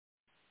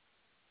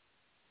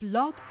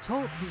Blog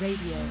Talk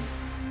Radio.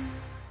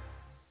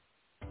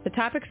 The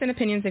topics and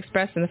opinions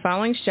expressed in the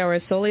following show are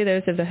solely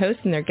those of the host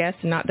and their guests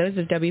and not those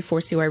of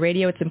W4CY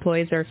Radio, its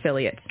employees, or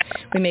affiliates.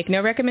 We make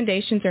no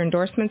recommendations or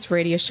endorsements for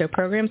radio show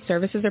programs,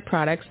 services, or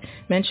products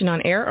mentioned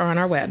on air or on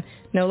our web.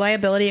 No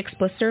liability,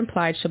 explicit or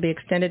implied, shall be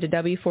extended to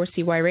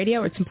W4CY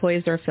Radio or its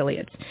employees or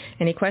affiliates.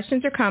 Any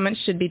questions or comments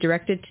should be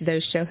directed to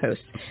those show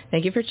hosts.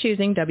 Thank you for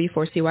choosing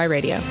W4CY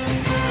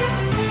Radio.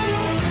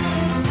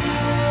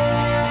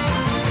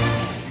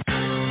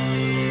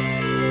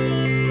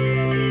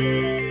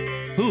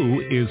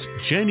 Who is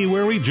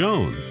January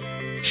Jones?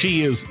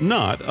 She is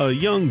not a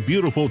young,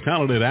 beautiful,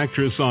 talented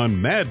actress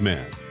on Mad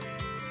Men.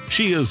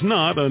 She is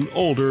not an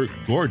older,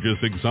 gorgeous,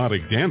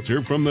 exotic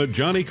dancer from the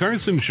Johnny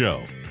Carson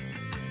show.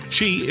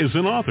 She is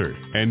an author,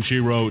 and she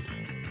wrote,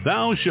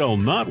 Thou Shalt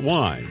Not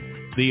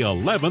Whine, the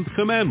 11th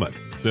Commandment,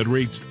 that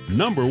reached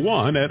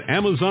 #1 at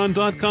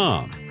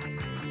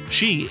Amazon.com.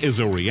 She is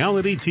a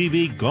reality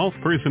TV golf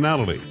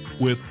personality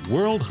with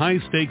World High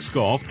Stakes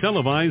Golf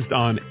televised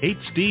on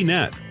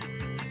HDNet.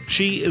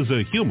 She is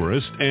a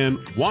humorist and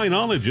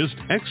winologist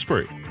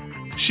expert.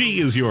 She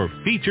is your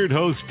featured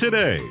host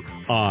today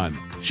on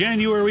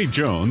January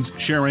Jones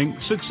Sharing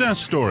Success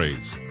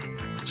Stories.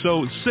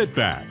 So sit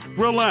back,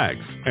 relax,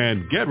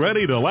 and get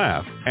ready to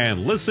laugh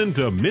and listen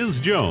to Ms.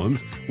 Jones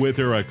with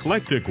her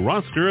eclectic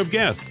roster of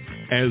guests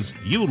as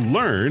you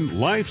learn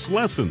life's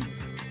lessons.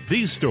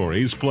 These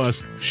stories plus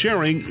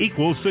sharing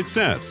equals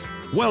success.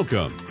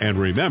 Welcome, and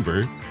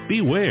remember,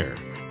 beware,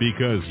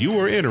 because you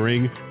are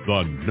entering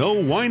the no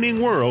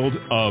whining world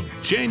of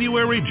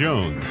January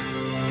Jones.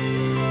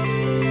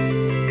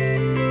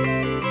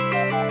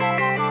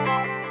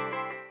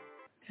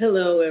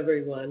 Hello,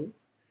 everyone.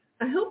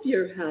 I hope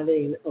you're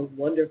having a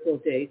wonderful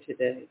day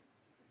today.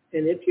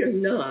 And if you're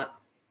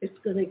not, it's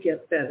going to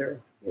get better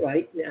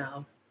right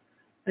now.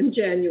 I'm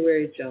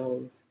January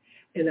Jones,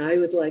 and I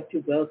would like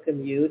to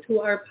welcome you to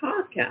our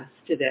podcast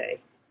today.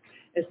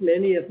 As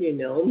many of you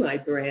know, my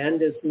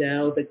brand is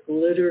now the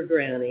Glitter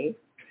Granny,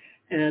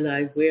 and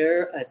I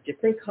wear a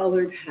different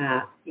colored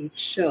hat each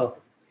show.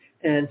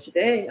 And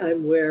today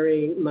I'm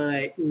wearing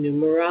my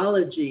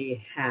Numerology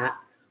hat,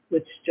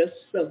 which just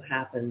so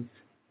happens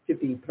to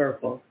be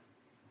purple.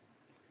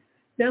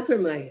 Now for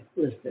my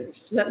listeners,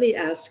 let me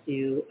ask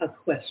you a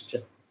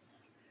question.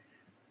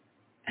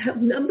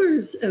 Have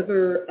numbers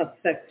ever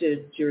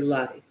affected your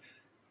life?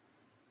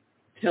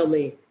 Tell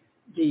me,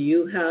 do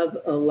you have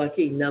a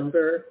lucky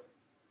number?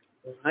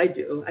 Well, I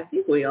do. I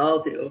think we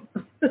all do.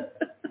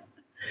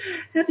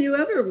 Have you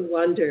ever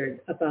wondered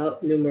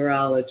about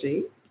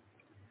numerology?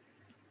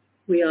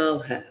 We all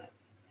have.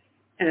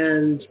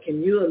 And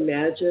can you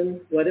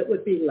imagine what it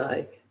would be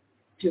like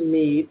to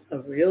meet a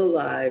real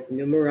live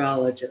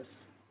numerologist?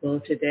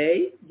 Well,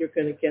 today you're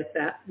going to get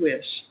that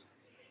wish.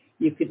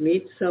 You could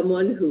meet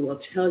someone who will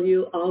tell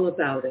you all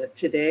about it.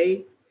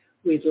 Today,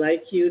 we'd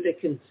like you to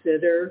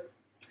consider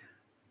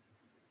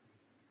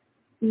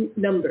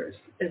numbers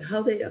and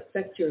how they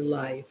affect your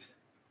life.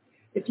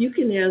 If you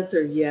can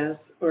answer yes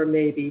or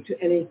maybe to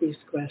any of these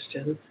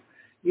questions,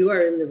 you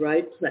are in the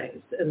right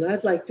place. And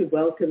I'd like to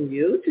welcome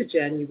you to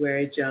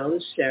January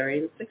Jones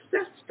Sharing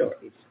Success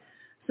Stories.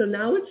 So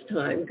now it's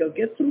time. Go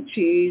get some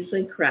cheese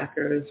and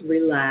crackers,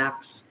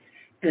 relax,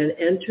 and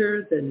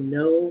enter the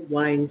no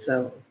wine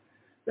zone.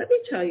 Let me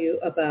tell you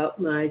about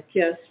my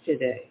guest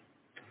today.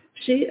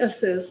 She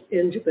assists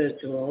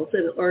individuals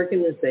and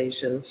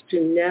organizations to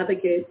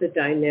navigate the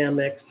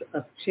dynamics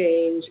of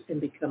change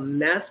and become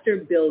master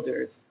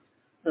builders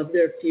of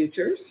their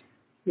futures,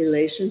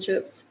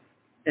 relationships,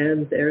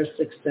 and their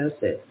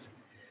successes.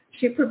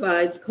 She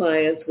provides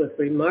clients with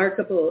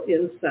remarkable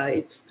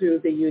insights through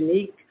the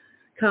unique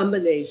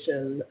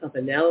combination of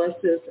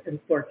analysis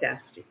and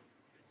forecasting,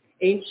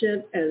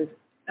 ancient and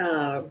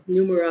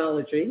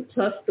numerology,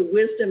 plus the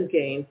wisdom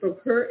gained from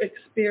her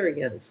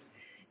experience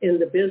in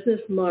the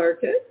business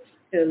markets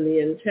and the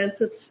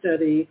intensive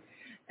study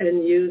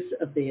and use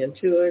of the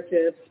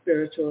intuitive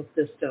spiritual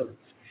systems.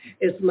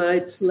 It's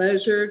my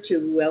pleasure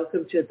to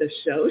welcome to the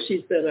show.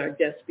 She's been our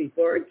guest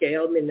before,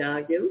 Gail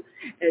Minogue,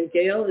 and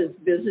Gail is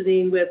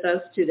visiting with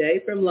us today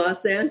from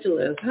Los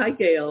Angeles. Hi,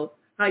 Gail.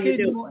 How you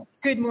doing?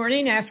 Good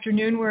morning,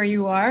 afternoon, where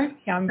you are.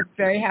 I'm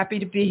very happy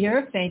to be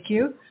here. Thank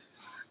you.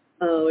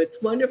 Oh, it's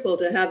wonderful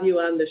to have you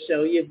on the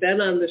show. You've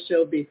been on the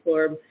show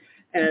before,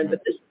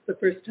 but this is the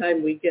first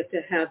time we get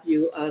to have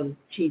you on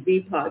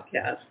TV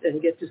podcast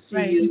and get to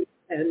see you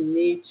and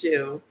meet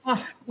you.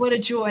 Oh, what a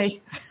joy.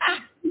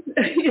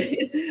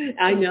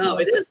 I know.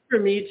 It is for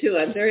me, too.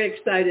 I'm very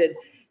excited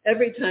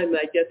every time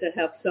I get to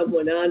have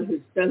someone on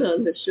who's been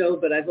on the show,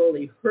 but I've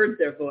only heard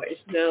their voice.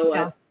 Now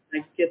I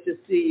get to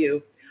see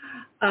you.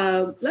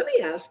 Let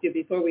me ask you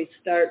before we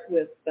start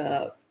with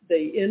the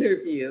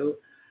interview,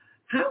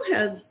 how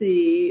has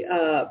the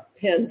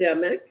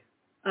pandemic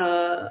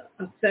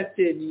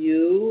affected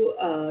you,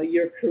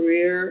 your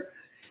career,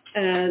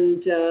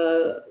 and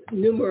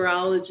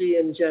numerology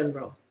in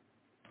general?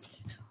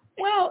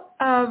 Well,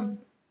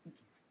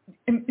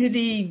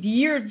 the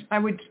year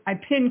I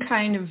pin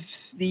kind of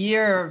the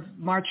year of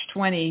March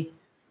 20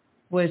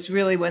 was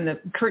really when the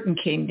curtain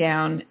came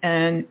down,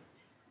 and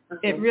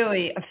it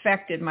really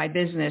affected my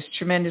business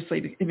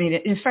tremendously. I mean,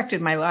 it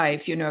affected my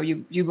life. You know,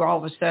 you all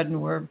of a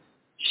sudden were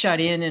shut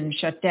in and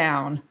shut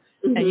down,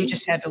 and you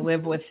just had to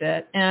live with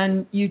it.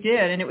 And you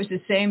did. And it was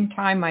the same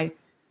time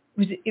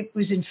it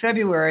was in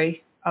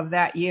February of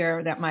that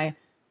year that my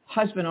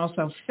husband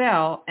also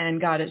fell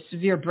and got a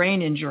severe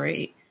brain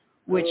injury,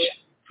 which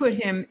put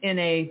him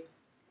in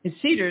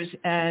Cedars,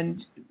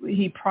 and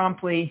he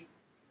promptly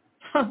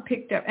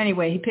picked up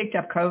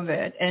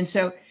COVID. And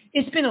so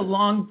it's been a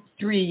long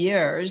 3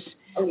 years.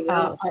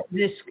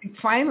 This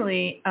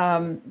finally,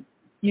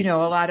 you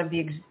know, a lot of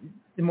the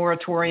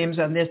moratoriums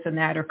on this and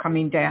that are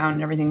coming down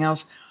and everything else.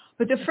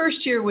 But the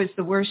first year was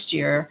the worst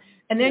year.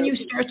 And then you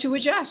start to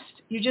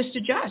adjust. You just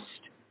adjust.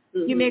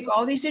 You make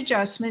all these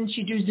adjustments.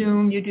 You do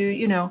Zoom, you do,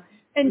 you know,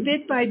 and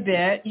bit by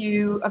bit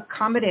you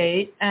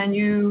accommodate and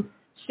you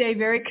stay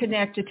very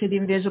connected to the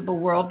invisible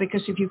world,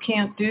 because if you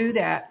can't do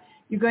that,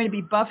 you're going to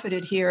be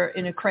buffeted here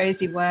in a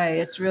crazy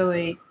way. It's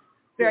really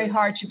very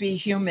hard to be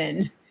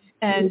human.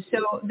 And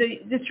so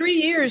the 3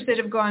 years that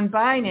have gone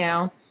by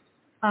now,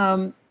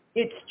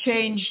 it's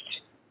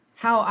changed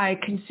how I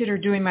consider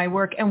doing my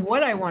work and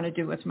what I want to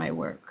do with my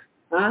work,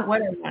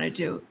 what I want to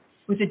do,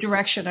 with the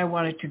direction I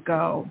want it to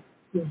go.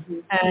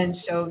 And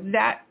so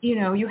that, you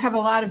know, you have a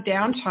lot of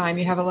downtime.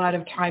 You have a lot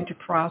of time to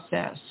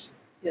process.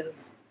 Yes.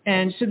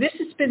 And so this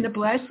has been the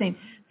blessing.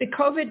 The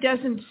COVID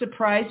doesn't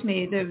surprise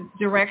me, the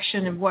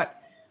direction of what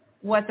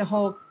the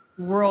whole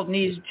world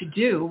needs to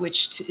do, which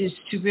is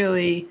to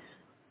really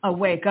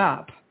wake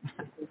up.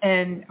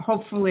 And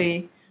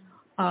hopefully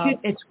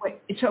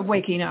it's a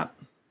waking up.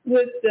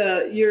 With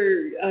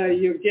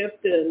your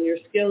gift and your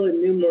skill in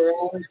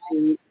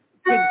numerology,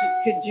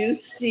 could you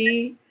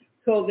see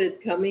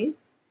COVID coming?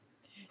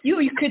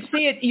 You could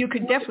see it. You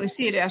could definitely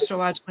see it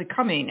astrologically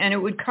coming, and it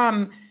would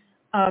come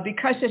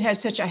because it has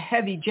such a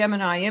heavy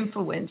Gemini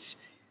influence,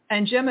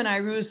 and Gemini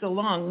rules the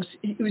lungs.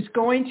 It was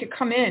going to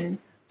come in.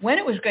 When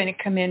it was going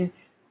to come in,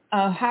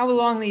 how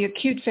long the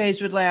acute phase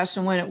would last,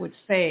 and when it would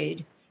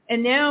fade.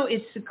 And now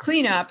it's the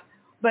cleanup,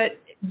 but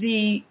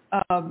the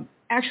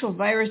actual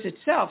virus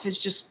itself is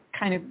just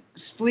kind of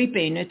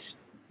sleeping. It's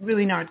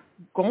really not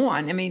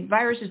gone. I mean,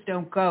 viruses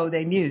don't go;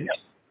 they mute.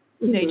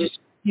 They just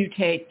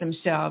mutate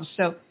themselves.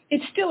 So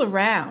it's still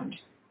around.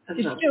 It's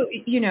still,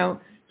 you know,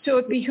 so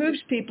it behooves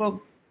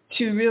people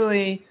to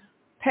really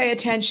pay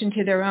attention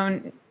to their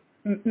own,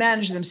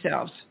 manage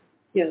themselves.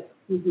 Yes.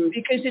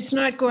 Because it's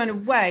not going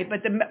away,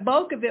 but the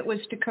bulk of it was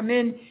to come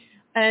in,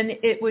 and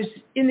it was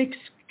in the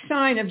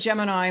sign of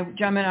Gemini.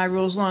 Gemini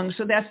rules lungs,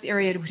 so that's the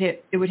area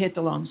it would hit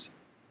the lungs.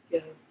 Yeah.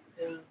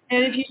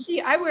 And if you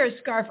see, I wear a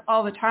scarf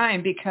all the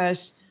time because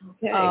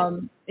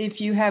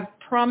if you have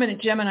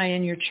prominent Gemini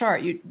in your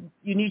chart, you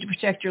need to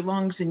protect your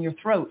lungs and your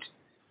throat.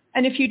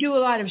 And if you do a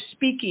lot of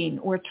speaking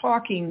or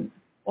talking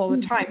all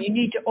the time, you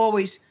need to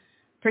always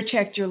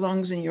protect your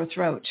lungs and your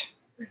throat.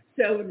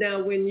 So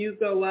now when you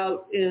go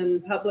out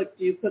in public,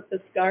 do you put the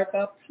scarf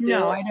up still?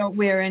 No, I don't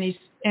wear any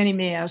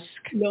mask.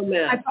 No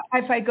mask.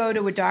 If I go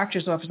to a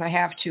doctor's office, I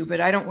have to, but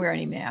I don't wear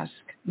any mask.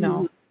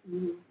 No.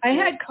 I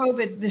had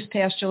COVID this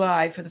past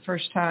July for the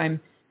first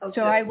time.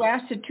 So I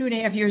lasted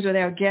 2.5 years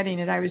without getting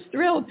it. I was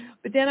thrilled.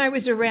 But then I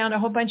was around a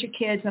whole bunch of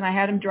kids, and I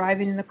had them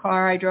driving in the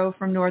car. I drove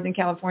from Northern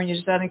California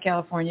to Southern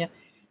California.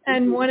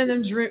 And one of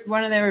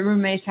their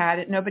roommates had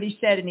it. Nobody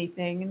said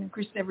anything. And, of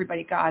course,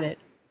 everybody got it.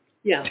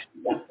 Yeah.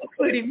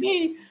 Including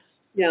me.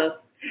 Yeah.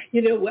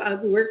 You know,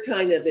 we're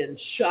kind of in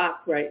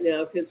shock right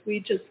now because we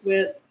just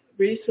went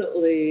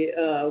recently,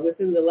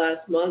 within the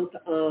last month,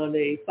 on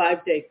a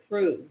 5-day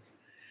cruise.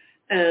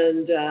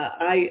 And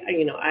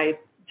I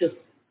just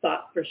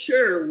thought for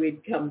sure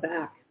we'd come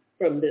back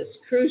from this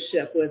cruise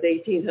ship with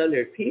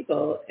 1,800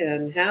 people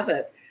and have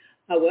it.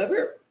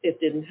 However, it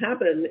didn't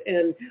happen.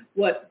 And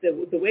what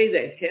the way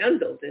they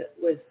handled it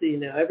was, you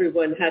know,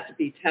 everyone had to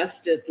be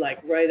tested like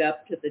right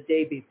up to the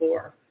day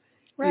before.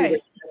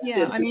 Right.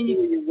 Yeah. I mean,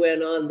 you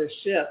went on the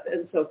ship,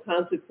 and so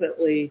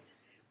consequently,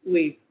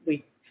 we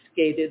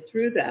skated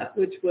through that,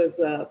 which was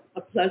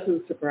a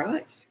pleasant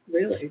surprise,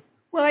 really.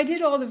 Well, I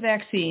did all the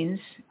vaccines.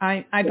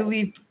 I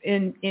believe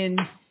in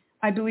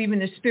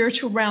the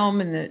spiritual realm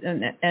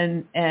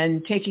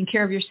and taking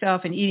care of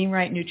yourself and eating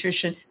right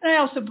nutrition. And I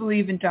also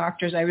believe in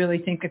doctors. I really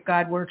think that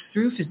God works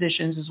through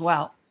physicians as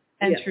well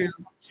and through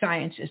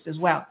scientists as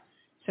well.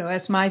 So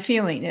that's my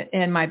feeling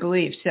and my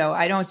belief. So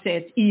I don't say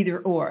it's either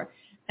or.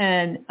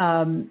 And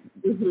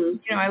you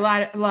know, a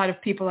lot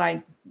of people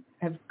I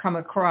have come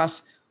across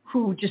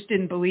who just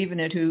didn't believe in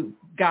it, who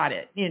got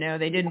it. You know,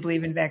 they didn't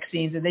believe in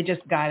vaccines and they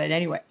just got it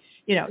anyway.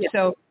 You know,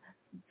 so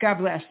God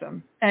bless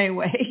them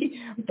anyway.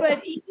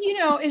 But, you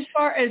know, as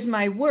far as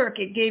my work,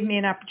 it gave me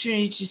an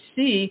opportunity to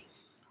see,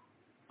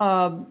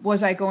 was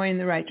I going in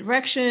the right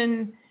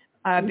direction?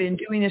 I've been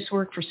doing this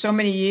work for so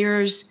many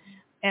years.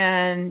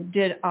 And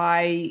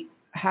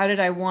how did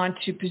I want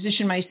to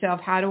position myself?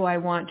 How do I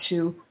want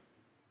to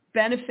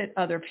benefit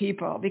other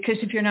people? Because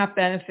if you're not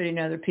benefiting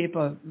other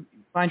people,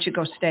 why don't you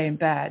go stay in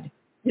bed?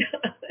 You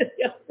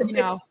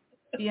know,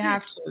 You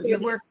have to. Your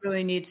work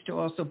really needs to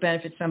also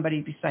benefit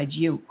somebody besides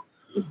you.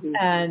 Mm-hmm.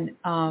 And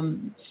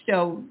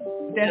so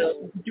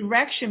the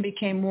direction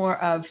became more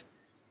of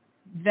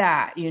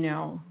that,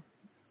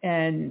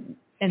 and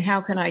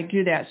how can I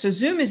do that? So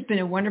Zoom has been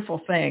a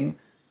wonderful thing,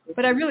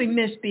 but I really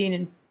miss being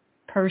in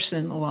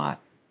person a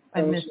lot.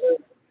 I miss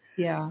it.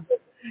 Yeah.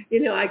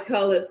 I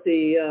call it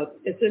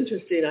it's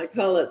interesting, I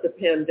call it the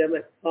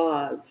pandemic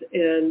pause.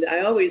 And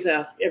I always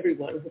ask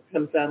everyone who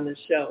comes on the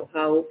show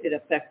how it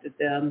affected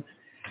them.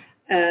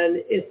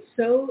 And it's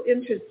so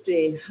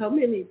interesting how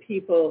many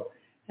people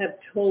have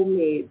told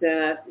me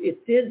that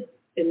it did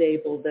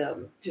enable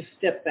them to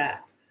step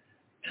back,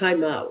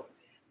 time out,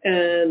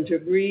 and to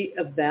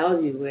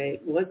reevaluate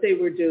what they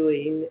were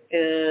doing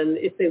and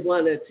if they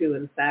wanted to,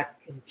 in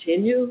fact,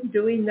 continue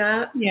doing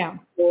that,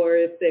 or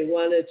if they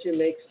wanted to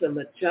make some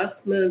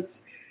adjustments.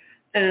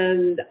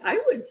 And I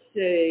would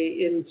say,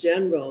 in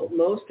general,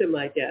 most of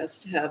my guests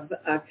have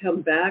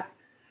come back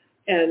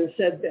and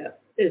said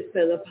that it's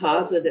been a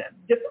positive,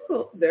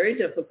 difficult,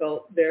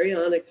 very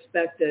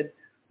unexpected,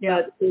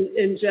 but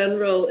in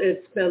general,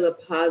 it's been a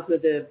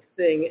positive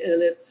thing,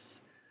 and it's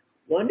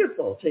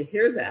wonderful to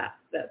hear that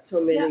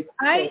so many people.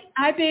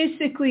 I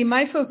basically,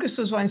 my focus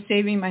was on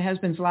saving my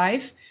husband's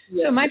life.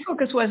 So my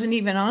focus wasn't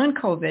even on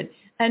COVID.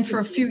 And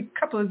for a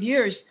couple of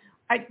years,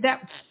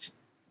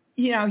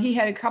 he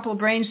had a couple of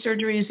brain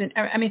surgeries. And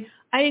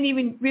I didn't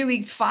even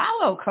really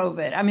follow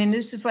COVID.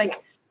 This is like,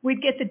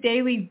 we'd get the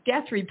daily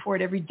death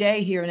report every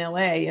day here in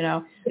LA,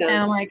 and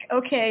I'm like,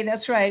 okay,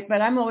 that's right.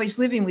 But I'm always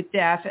living with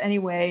death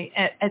anyway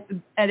at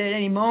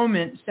any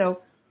moment.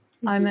 So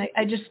I'm like,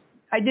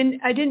 I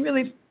didn't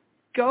really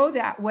go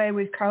that way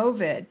with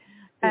COVID.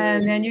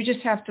 And then you just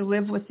have to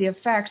live with the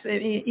effects,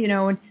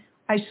 and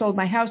I sold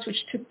my house,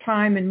 which took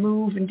time and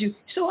move and do.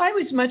 So I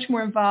was much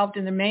more involved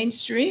in the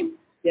mainstream.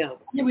 Yeah.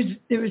 It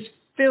was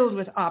filled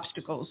with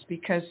obstacles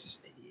because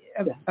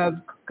of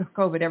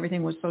COVID.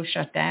 Everything was so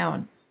shut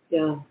down.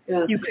 Yeah.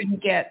 You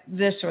couldn't get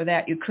this or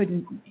that. You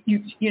couldn't,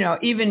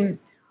 even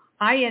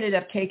I ended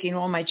up taking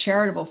all my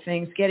charitable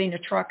things, getting a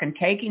truck and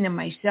taking them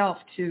myself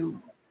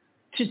to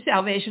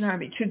Salvation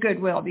Army, to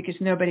Goodwill, because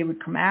nobody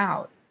would come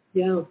out.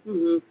 Yeah.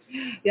 Mm-hmm.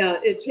 Yeah,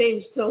 it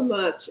changed so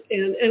much.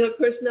 And of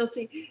course,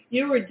 Nelsie,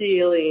 you were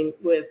dealing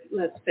with,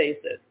 let's face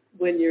it,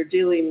 when you're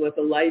dealing with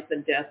a life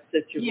and death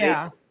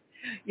situation,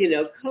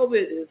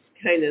 COVID is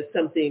kind of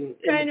something.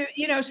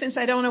 Since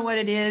I don't know what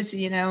it is,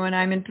 and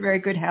I'm in very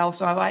good health,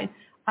 so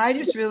I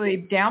just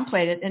really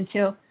downplayed it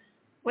until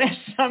last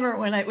summer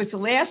when it was the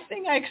last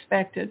thing I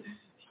expected,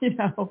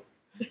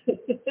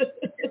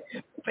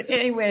 But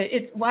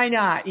anyway, why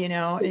not,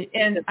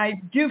 And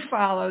I do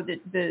follow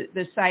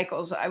the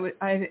cycles.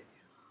 I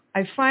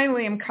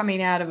finally am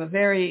coming out of a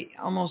very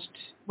almost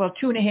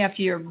 2.5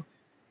 year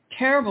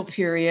terrible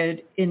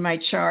period in my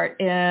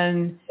chart,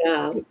 and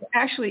it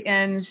actually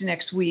ends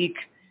next week.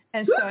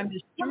 And so I'm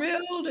just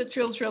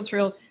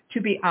thrilled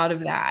to be out of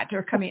that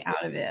or coming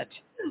out of it.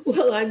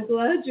 Well, I'm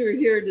glad you're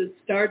here to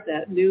start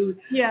that new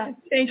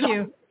thank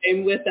you.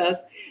 With us.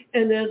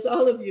 And as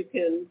all of you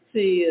can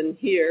see and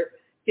hear,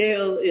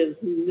 Gail is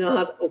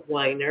not a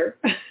whiner.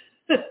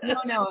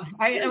 No,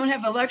 I don't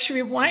have the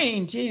luxury of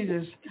whining.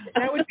 Jesus,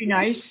 that would be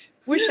nice.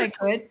 Wish I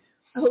could.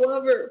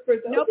 However, for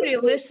those nobody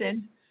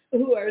listen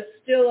who are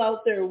still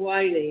out there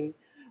whining,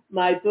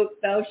 my book,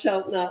 Thou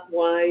Shalt Not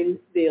Whine,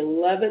 the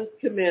 11th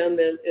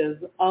Commandment, is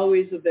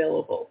always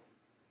available.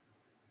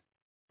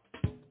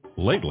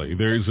 Lately,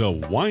 there's a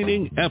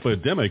whining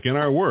epidemic in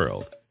our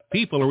world.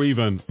 People are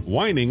even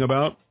whining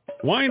about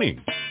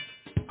whining.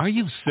 Are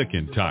you sick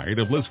and tired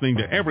of listening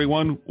to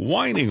everyone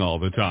whining all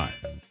the time?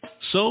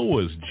 So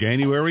was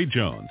January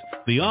Jones,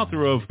 the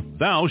author of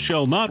Thou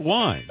Shalt Not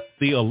Whine,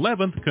 the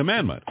 11th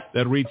Commandment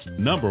that reached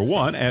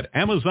 #1 at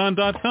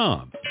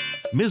Amazon.com.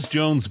 Ms.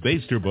 Jones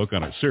based her book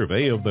on a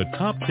survey of the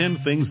top 10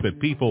 things that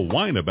people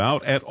whine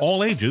about at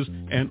all ages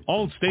and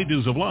all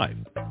stages of life.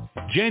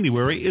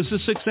 January is a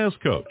success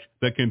coach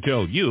that can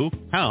tell you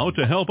how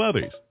to help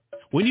others.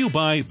 When you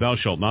buy Thou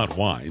Shalt Not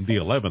Whine, the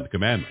 11th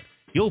Commandment,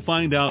 you'll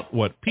find out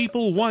what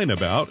people whine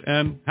about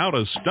and how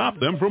to stop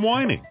them from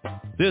whining.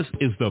 This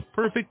is the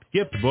perfect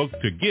gift book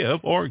to give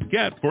or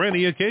get for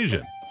any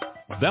occasion.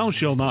 Thou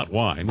Shalt Not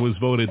Whine was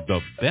voted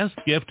the best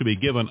gift to be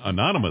given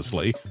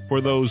anonymously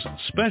for those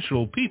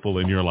special people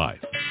in your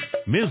life.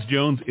 Ms.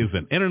 Jones is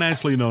an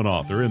internationally known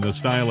author in the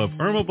style of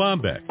Irma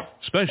Bombeck,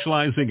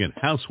 specializing in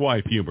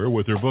housewife humor,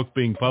 with her book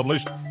being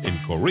published in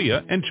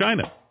Korea and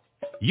China.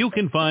 You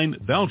can find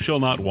Thou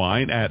Shalt Not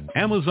Whine at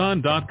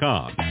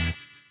Amazon.com.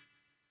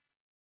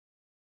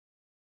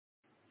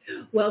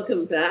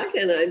 Welcome back,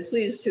 and I'm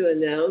pleased to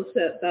announce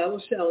that Thou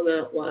Shalt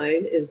Not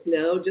Whine is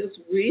now just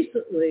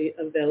recently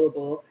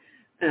available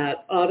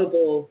at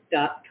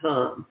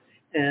Audible.com.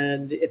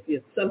 And if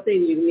it's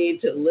something you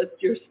need to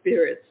lift your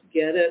spirits,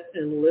 get it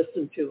and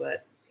listen to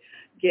it.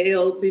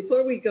 Gail,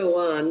 before we go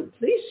on,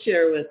 please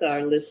share with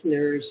our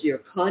listeners your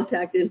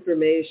contact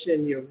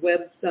information, your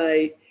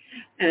website,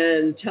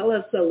 and tell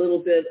us a little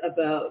bit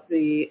about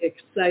the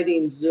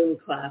exciting Zoom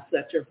class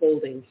that you're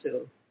holding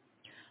soon.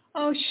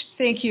 Oh,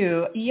 thank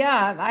you.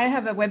 Yeah, I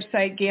have a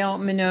website,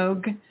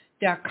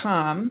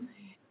 GailMinogue.com,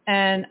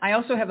 and I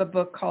also have a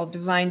book called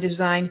Divine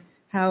Design,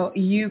 How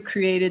You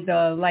Created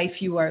the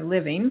Life You Are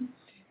Living.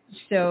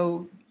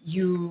 So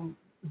you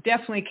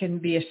definitely can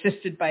be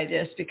assisted by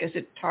this because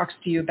it talks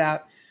to you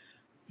about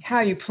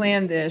how you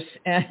planned this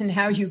and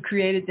how you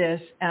created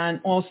this, and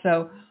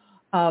also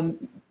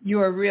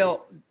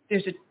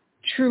there's a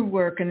true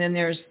work and then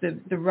there's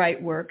the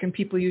right work, and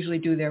people usually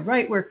do their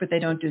right work, but they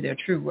don't do their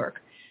true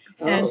work.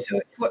 Oh. And so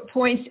it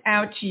points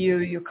out to you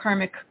your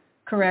karmic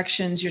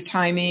corrections, your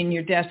timing,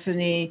 your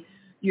destiny,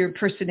 your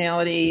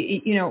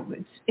personality.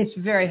 It's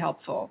very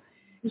helpful.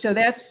 So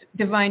that's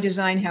Divine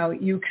Design, How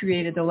You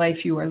Created the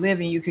Life You Are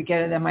Living. You could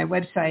get it on my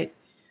website.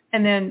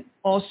 And then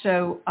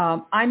also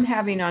I'm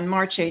having on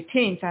March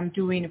 18th, I'm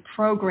doing a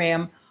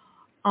program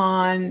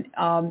on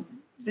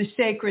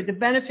the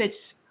benefits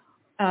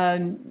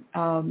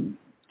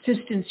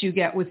assistance you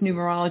get with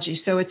numerology.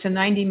 So it's a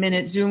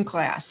 90-minute Zoom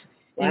class.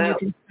 Wow. And you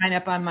can sign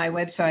up on my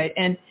website.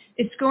 And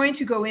it's going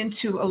to go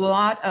into a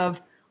lot of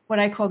what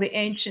I call the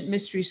ancient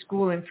mystery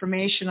school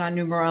information on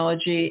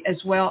numerology,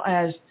 as well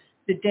as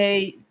the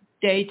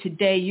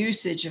day-to-day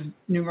usage of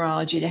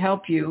numerology to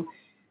help you.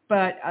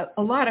 But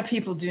a lot of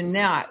people do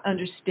not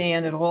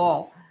understand at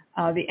all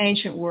the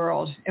ancient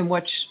world and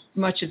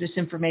much of this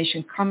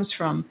information comes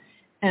from,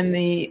 and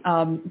the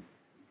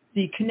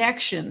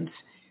connections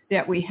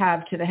that we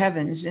have to the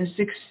heavens. And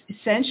it's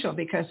essential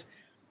because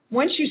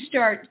once you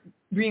start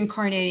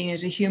reincarnating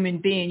as a human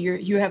being,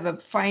 you have a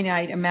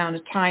finite amount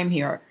of time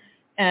here.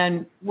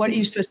 And what are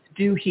you supposed to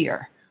do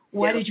here?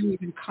 Why did you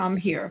even come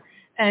here?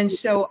 And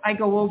so I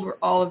go over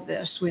all of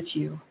this with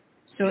you.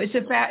 So it's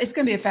going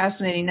to be a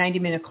fascinating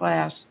 90-minute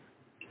class.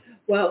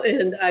 Well,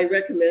 and I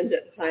recommend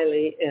it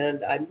highly,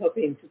 and I'm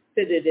hoping to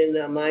fit it in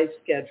on my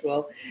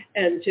schedule.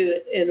 And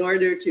in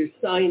order to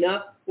sign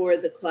up for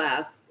the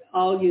class,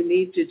 all you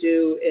need to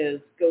do is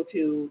go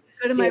to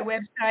my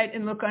website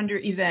and look under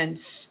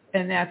events,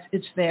 and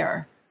it's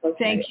there.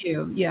 Okay. Thank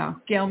you. Yeah,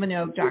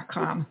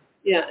 GailMinogue.com.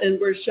 Yeah, and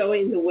we're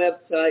showing the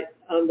website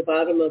on the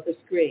bottom of the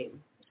screen.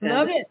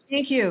 Love it.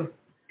 Thank you.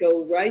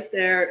 Go right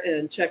there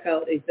and check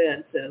out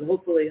events, and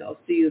hopefully I'll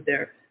see you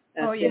there.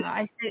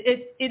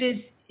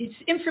 It's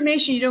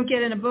information you don't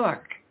get in a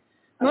book.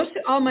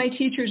 All my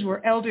teachers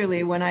were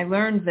elderly when I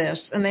learned this,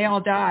 and they all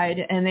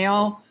died, and they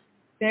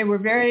were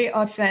very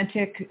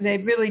authentic. They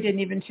really didn't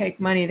even take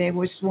money. They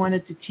just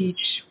wanted to teach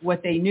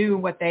what they knew,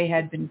 what they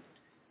had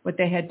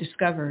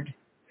discovered.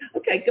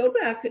 Okay, go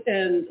back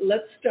and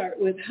let's start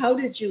with how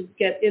did you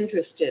get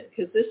interested?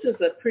 Because this is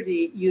a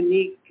pretty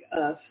unique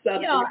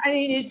subject. Yeah, I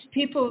mean,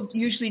 people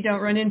usually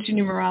don't run into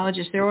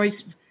numerologists.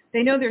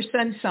 They know their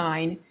sun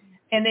sign,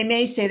 and they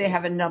may say they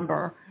have a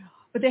number,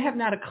 but they have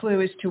not a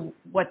clue as to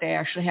what they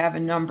actually have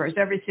in numbers.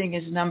 Everything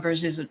is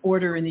numbers, is an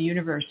order in the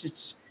universe.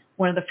 It's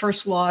one of the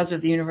first laws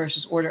of the universe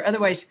is order.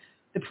 Otherwise,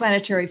 the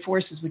planetary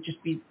forces would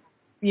just be,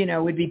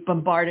 would be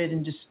bombarded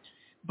and just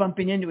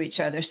bumping into each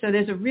other. So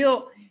there's a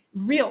real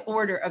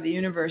order of the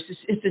universe.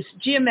 It's this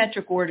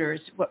geometric order.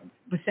 It's what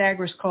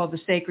Pythagoras called the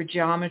sacred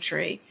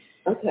geometry.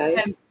 Okay.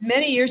 And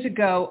many years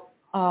ago,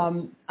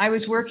 I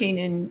was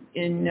working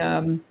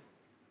in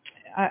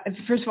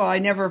first of all, I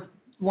never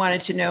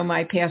wanted to know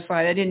my past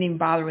life. I didn't even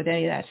bother with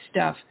any of that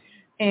stuff.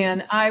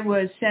 And I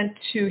was sent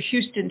to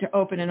Houston to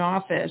open an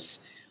office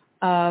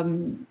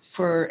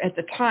for, at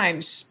the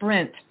time,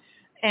 Sprint.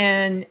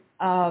 And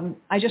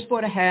I just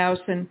bought a house,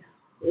 and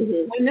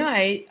one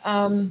night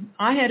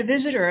I had a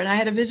visitor, and I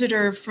had a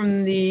visitor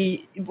from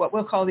what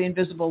we'll call the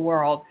invisible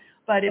world,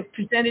 but it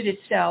presented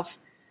itself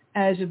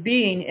as a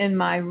being in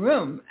my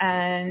room,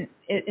 and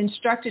it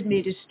instructed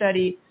me to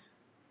study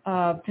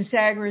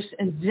Pythagoras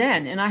and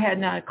Zen, and I had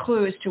not a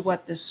clue as to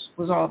what this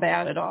was all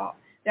about at all.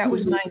 That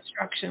was my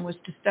instruction, was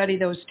to study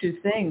those two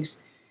things.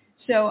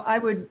 So I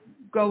would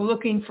go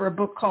looking for a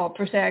book called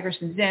Pythagoras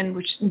and Zen,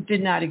 which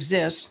did not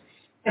exist,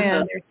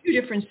 and they're two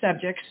different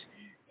subjects.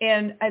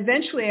 And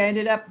eventually I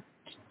ended up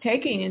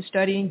taking and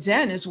studying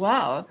Zen as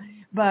well,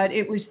 but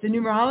it was the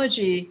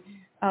numerology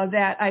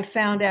that I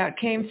found out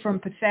came from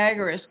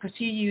Pythagoras, because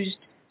he used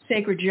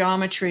sacred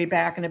geometry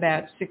back in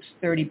about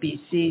 630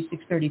 BC,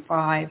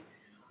 635.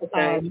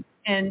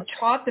 And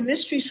taught the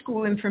mystery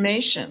school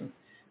information.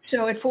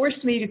 So it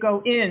forced me to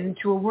go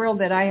into a world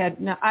that I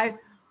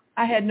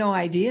had no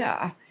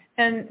idea.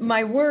 And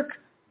my work,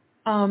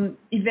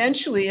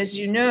 eventually, as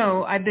you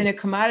know, I've been a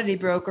commodity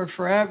broker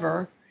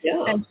forever.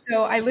 Yeah. And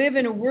so I live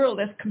in a world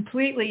that's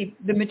completely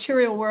the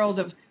material world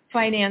of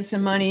finance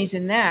and monies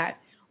and that.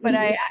 But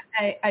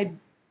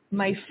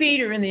my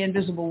feet are in the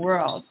invisible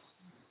world.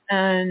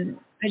 And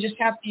I just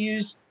have to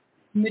use,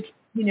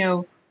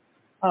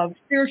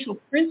 spiritual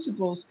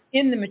principles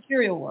in the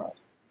material world.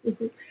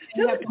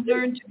 You have to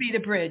learn to be the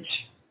bridge.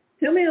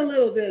 Tell me a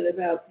little bit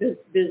about this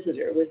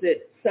visitor. Was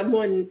it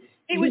someone?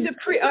 It was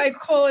I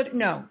call it,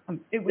 no,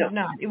 it was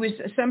not. It was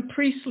some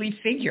priestly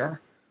figure.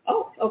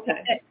 Oh,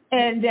 okay.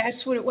 And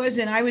that's what it was.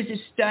 And I was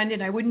just stunned,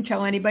 and I wouldn't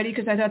tell anybody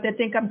because I thought they'd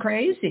think I'm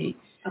crazy.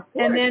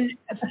 And then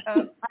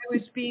I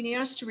was being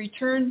asked to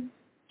return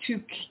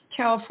to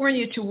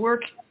California to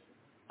work,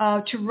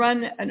 to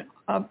run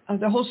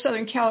the whole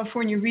Southern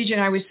California region.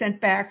 I was sent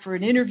back for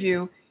an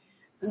interview,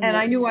 and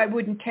I knew I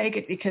wouldn't take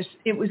it because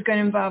it was going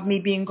to involve me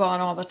being gone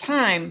all the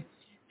time.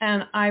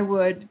 And I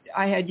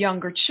had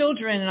younger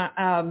children,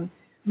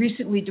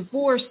 recently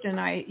divorced, and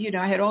I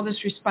had all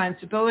this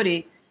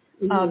responsibility.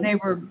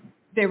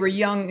 They were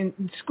young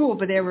in school,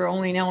 but they were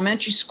only in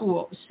elementary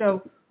school.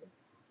 So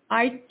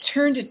I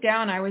turned it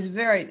down. I was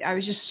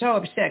just so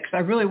upset because I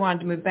really wanted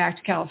to move back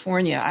to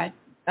California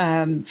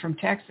from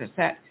Texas.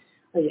 That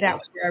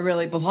was where I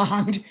really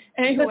belonged.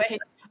 Anyway,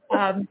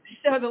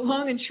 so the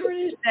long and short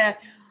is that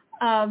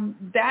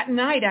that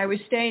night I was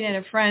staying in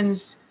a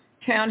friend's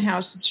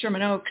townhouse in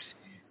Sherman Oaks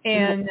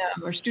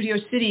or Studio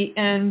City,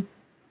 and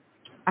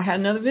I had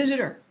another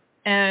visitor.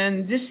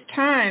 And this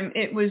time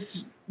it was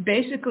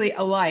basically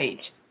a light,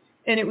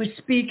 and it was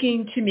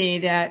speaking to me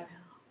that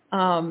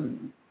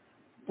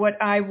what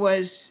I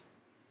was,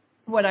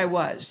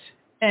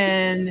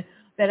 and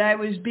that I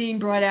was being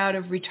brought out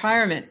of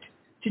retirement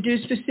to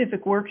do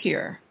specific work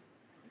here.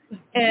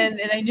 And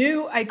I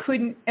knew I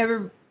could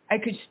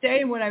stay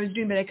in what I was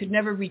doing, but I could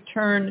never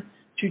return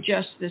to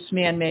just this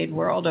man-made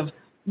world of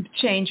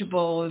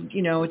changeable,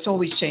 it's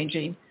always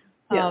changing.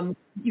 Yeah.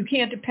 You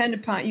can't depend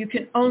upon, you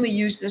can only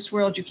use this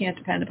world, you can't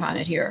depend upon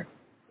it here.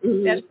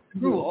 Mm-hmm. That's the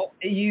rule.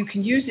 You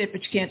can use it,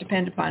 but you can't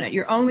depend upon it.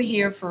 You're only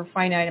here for a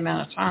finite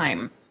amount of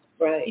time.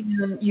 Right.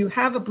 You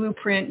have a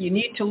blueprint, you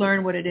need to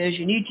learn what it is,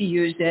 you need to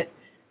use it,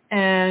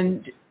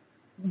 and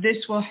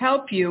this will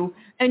help you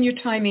and your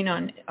timing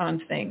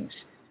on things.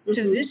 Mm-hmm.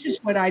 So this is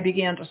what I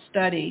began to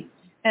study.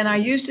 And I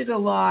used it a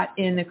lot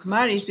in the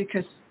commodities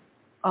because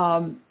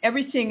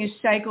everything is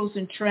cycles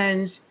and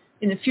trends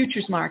in the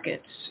futures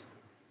markets.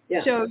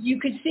 Yeah. So you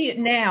could see it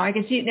now. I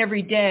can see it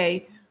every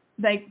day.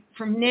 Like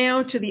from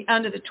now to the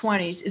end of the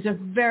 20s is a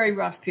very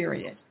rough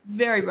period,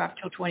 very rough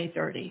till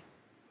 2030.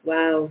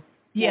 Wow.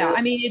 Yeah. Wow.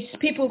 I mean,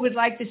 people would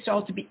like this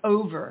all to be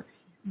over,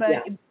 but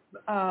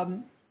not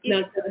going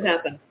to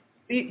happen.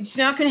 It's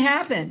not going to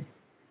happen.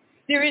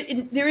 There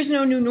is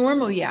no new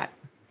normal yet.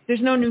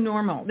 There's no new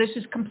normal. This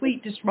is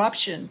complete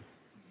disruption.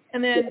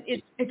 And then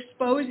it's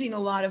exposing a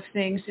lot of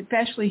things,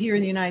 especially here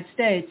in the United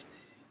States,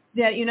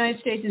 that the United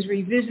States is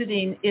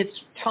revisiting its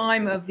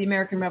time of the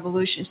American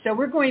Revolution. So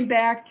we're going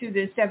back to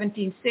the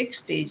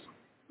 1760s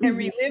and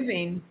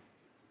reliving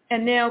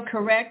and now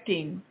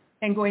correcting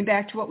and going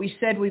back to what we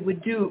said we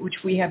would do,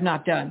 which we have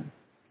not done.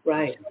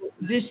 Right. So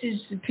this is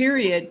the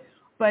period,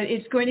 but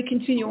it's going to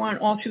continue on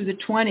all through the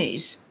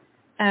 20s.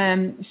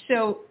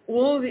 So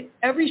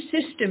every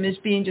system is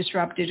being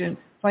disrupted, and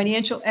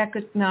financial,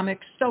 economic,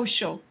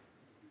 social.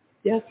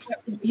 Yes.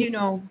 And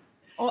now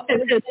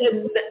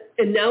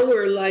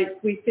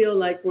we feel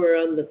like we're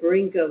on the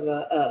brink of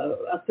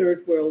a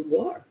third world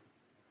war.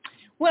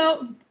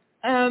 Well,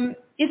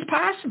 it's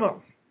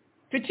possible,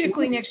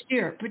 particularly next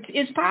year, but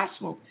it's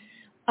possible.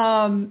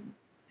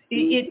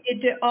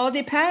 It all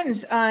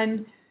depends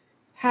on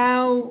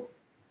how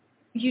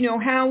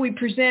we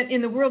present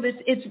in the world.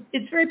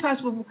 It's very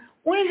possible.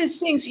 One of the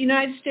things the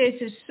United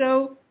States is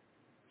so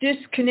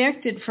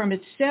disconnected from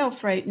itself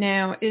right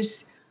now is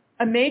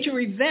a major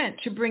event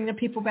to bring the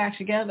people back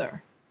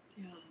together.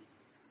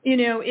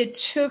 Yeah. It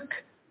took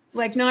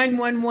like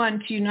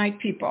 9/11 to unite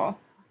people,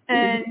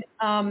 and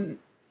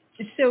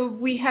so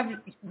we have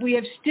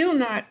still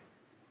not.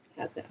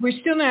 We're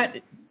still not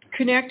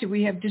connected.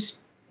 We have just,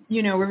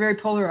 we're very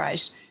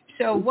polarized.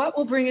 So what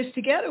will bring us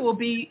together will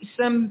be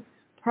some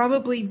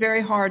probably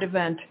very hard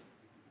event,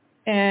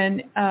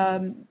 and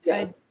I'm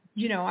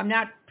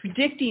not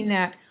predicting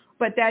that,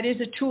 but that is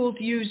a tool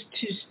to use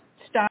to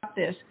stop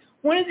this.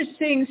 One of the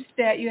things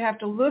that you have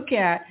to look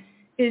at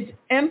is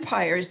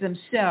empires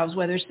themselves,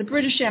 whether it's the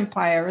British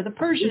Empire or the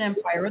Persian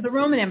Empire or the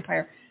Roman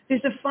Empire.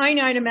 There's a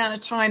finite amount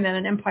of time that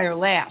an empire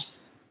lasts.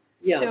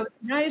 Yeah. So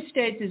the United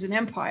States is an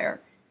empire,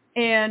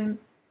 and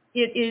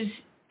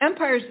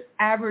empires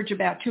average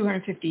about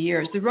 250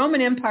 years. The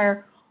Roman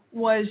Empire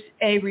was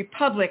a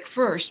republic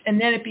first, and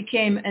then it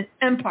became an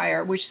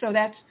empire,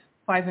 that's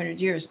 500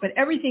 years. But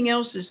everything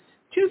else is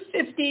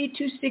 250,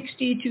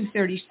 260,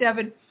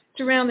 237. It's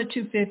around the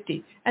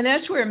 250. And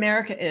that's where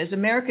America is.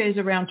 America is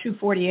around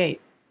 248.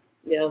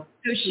 Yeah.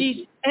 So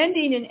she's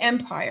ending an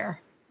empire.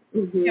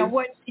 Mm-hmm.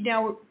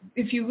 Now,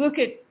 if you look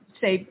at,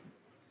 say,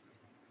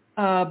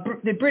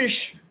 the British,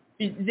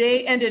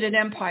 they ended an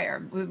empire.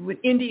 When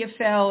India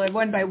fell, and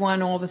one by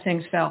one, all the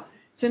things fell.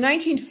 So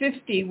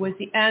 1950 was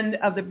the end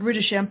of the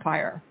British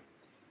Empire.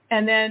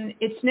 And then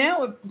it's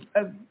now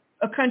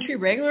a country,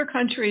 regular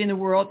country in the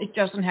world. It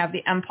doesn't have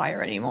the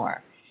empire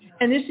anymore.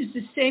 And this is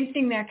the same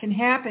thing that can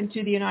happen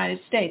to the United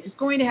States. It's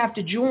going to have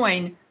to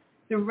join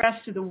the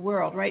rest of the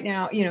world. Right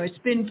now, it's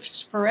been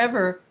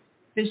forever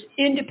this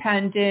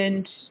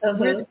independent,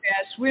 we're the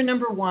best, we're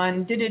number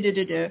one,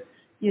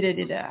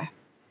 da-da-da-da-da,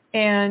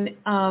 and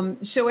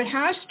so it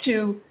has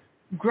to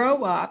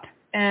grow up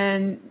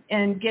and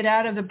get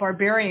out of the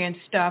barbarian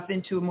stuff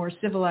into a more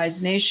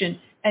civilized nation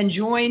and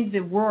join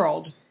the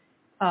world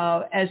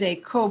as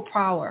a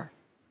co-power.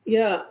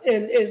 Yeah,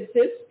 and is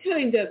this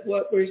kind of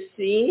what we're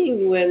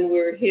seeing when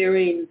we're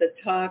hearing the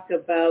talk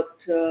about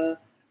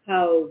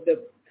how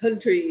the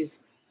countries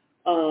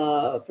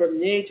from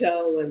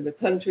NATO and the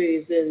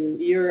countries in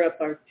Europe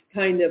are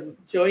kind of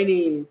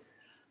joining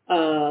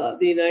the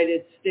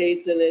United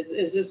States, and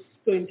is this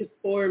going to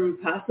form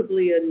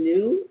possibly a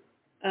new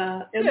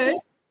empire?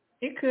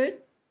 It could.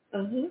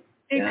 Uh-huh.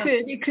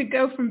 It could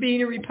go from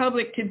being a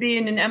republic to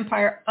being an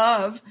empire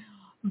of,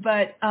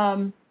 but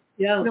a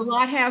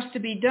lot has to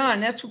be done.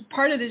 That's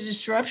part of the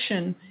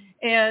disruption,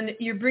 and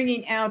you're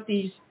bringing out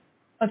these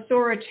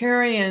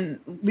authoritarian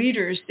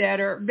leaders that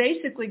are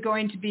basically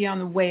going to be on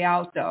the way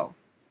out, though.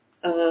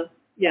 The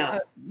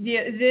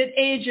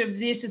age of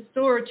this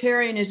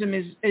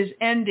authoritarianism is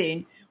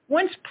ending.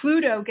 Once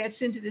Pluto gets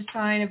into the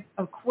sign of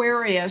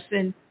Aquarius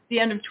in the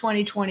end of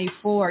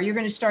 2024, you're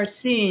going to start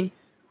seeing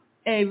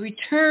a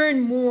return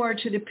more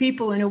to the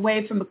people and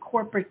away from a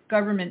corporate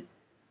government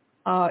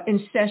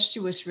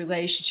incestuous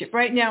relationship.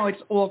 Right now,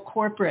 it's all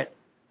corporate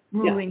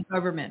ruling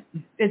government.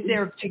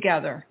 They're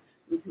together.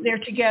 Mm-hmm. They're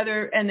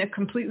together, and they're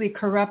completely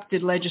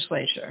corrupted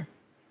legislature.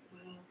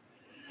 Wow.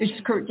 It's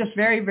just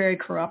very, very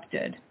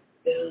corrupted.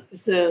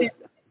 Yeah.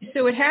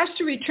 So it has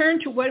to return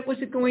to what was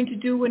it going to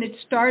do when it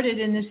started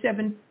in the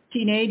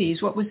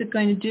 1780s? What was it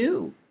going to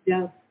do?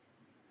 Yeah.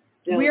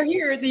 We're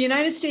here. The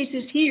United States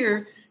is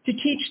here to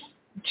teach,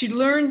 to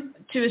learn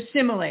to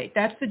assimilate.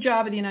 That's the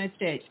job of the United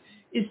States,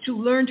 is to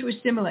learn to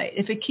assimilate.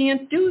 If it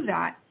can't do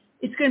that,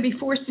 it's going to be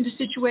forced into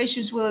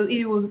situations where it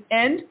either will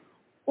end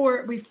or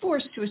it will be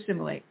forced to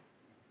assimilate.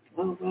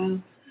 Oh, wow.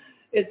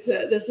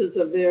 This is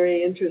a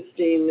very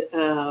interesting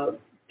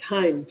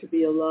time to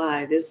be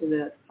alive, isn't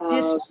it?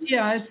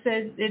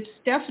 It's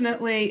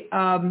definitely,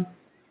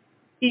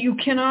 you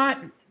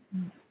cannot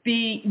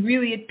be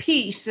really at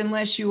peace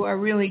unless you are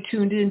really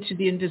tuned into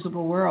the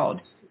invisible world.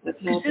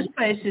 Because this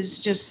place is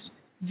just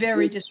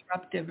very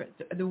disruptive,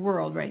 the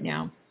world right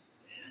now.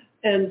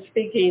 And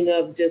speaking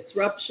of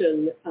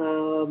disruption,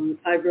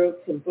 I wrote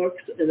some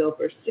books, and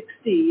over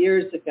 60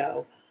 years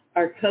ago,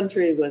 our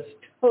country was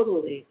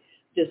totally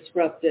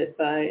disrupted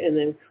by an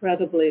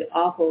incredibly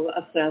awful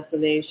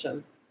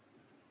assassination.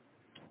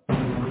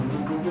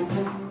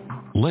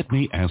 Let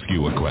me ask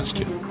you a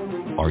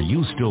question. Are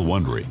you still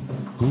wondering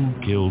who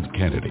killed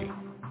Kennedy?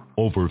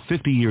 Over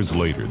 50 years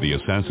later, the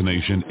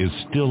assassination is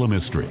still a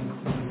mystery.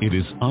 It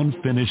is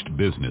unfinished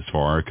business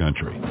for our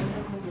country.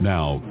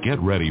 Now,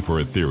 get ready for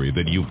a theory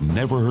that you've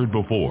never heard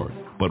before,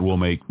 but will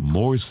make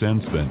more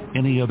sense than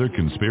any other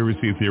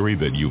conspiracy theory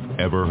that you've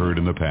ever heard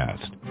in the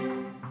past.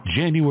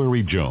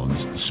 January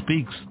Jones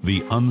speaks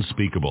the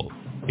unspeakable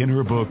in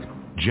her book,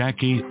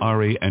 Jackie,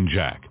 Ari, and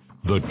Jack,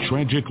 The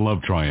Tragic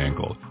Love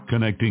Triangle,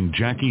 connecting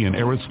Jackie and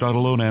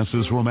Aristotle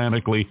Onassis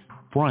romantically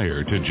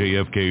prior to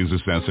JFK's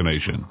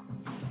assassination.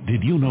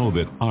 Did you know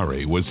that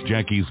Ari was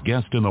Jackie's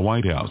guest in the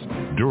White House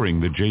during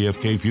the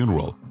JFK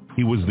funeral?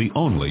 He was the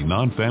only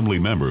non-family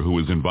member who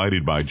was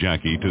invited by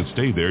Jackie to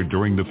stay there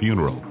during the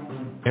funeral.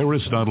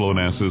 Aristotle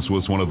Onassis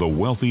was one of the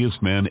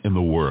wealthiest men in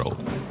the world,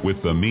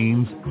 with the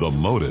means, the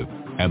motive,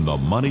 and the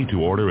money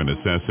to order an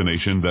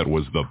assassination that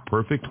was the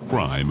perfect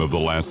crime of the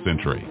last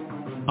century.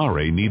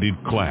 Ari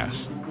needed class,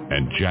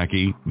 and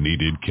Jackie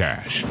needed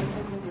cash.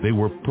 They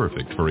were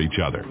perfect for each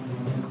other.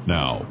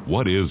 Now,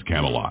 what is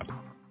Camelot?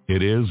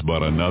 It is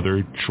but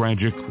another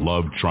tragic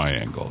love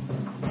triangle.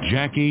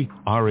 Jackie,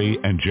 Ari,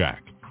 and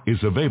Jack is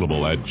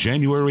available at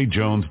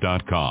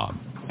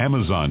JanuaryJones.com,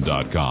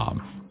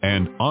 Amazon.com,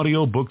 and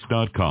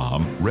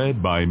audiobooks.com,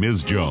 read by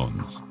Ms.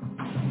 Jones.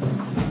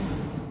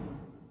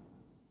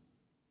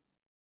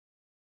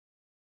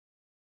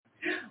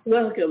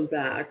 Welcome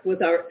back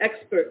with our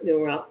expert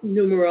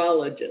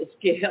numerologist,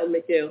 Gail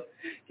McGill.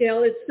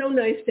 Gail, it's so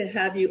nice to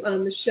have you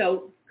on the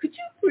show. Could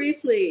you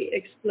briefly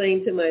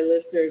explain to my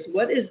listeners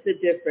what is the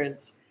difference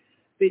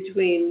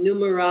between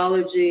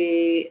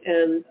numerology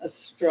and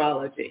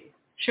astrology?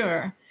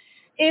 Sure.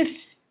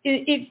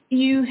 If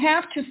you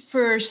have to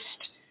first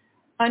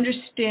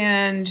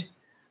understand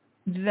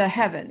the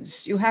heavens,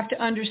 you have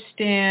to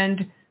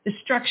understand the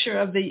structure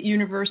of the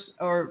universe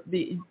or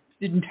the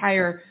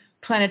entire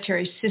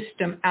planetary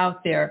system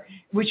out there,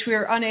 which we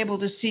are unable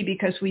to see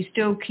because we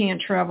still can't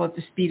travel at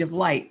the speed of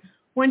light.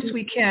 Once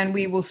we can,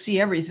 we will see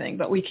everything,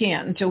 but we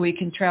can't until we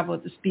can travel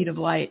at the speed of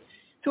light.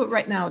 So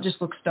right now it just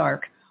looks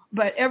dark.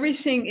 But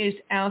everything is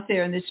out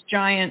there in this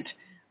giant,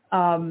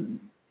 network.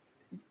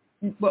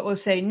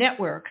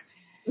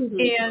 Mm-hmm.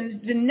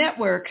 And the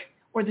network,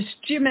 or the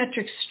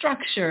geometric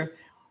structure,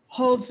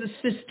 holds the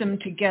system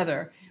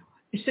together.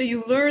 So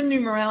you learn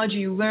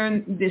numerology, you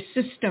learn the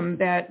system,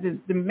 that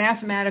the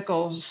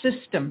mathematical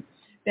system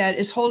that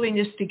is holding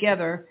this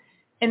together.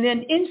 And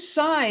then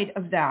inside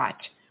of that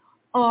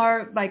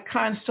are like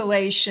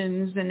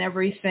constellations and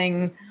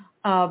everything.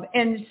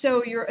 And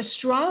so your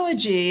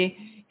astrology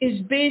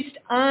is based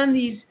on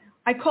these,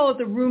 I call it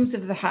the rooms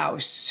of the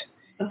house.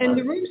 Uh-huh. And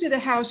the rooms of the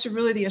house are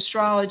really the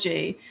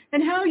astrology.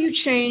 And how you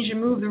change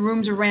and move the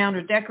rooms around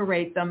or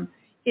decorate them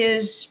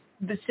is,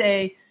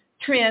 say,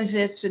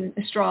 transits and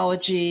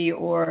astrology,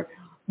 or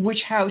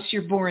which house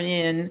you're born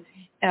in.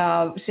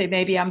 say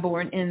maybe I'm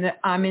born in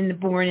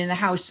the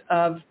house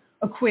of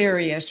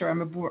Aquarius, or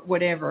I'm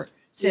whatever,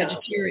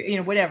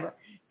 Sagittarius, whatever.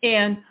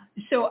 And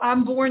so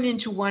I'm born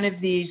into one of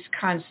these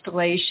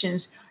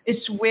constellations.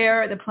 It's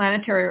where the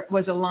planetary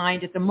was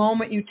aligned at the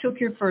moment you took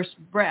your first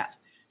breath.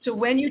 So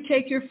when you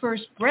take your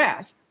first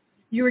breath,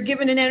 you were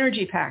given an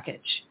energy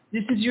package.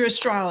 This is your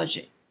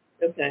astrology.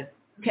 Okay.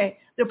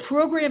 The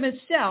program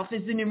itself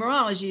is the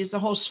numerology, is the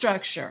whole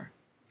structure.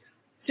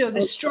 So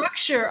the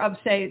structure of,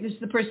 say, this is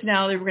the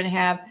personality we're going to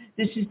have,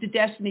 this is the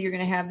destiny you're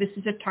going to have, this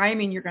is the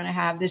timing you're going to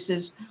have, this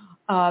is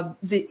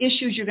the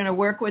issues you're going to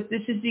work with,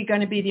 this is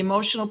going to be the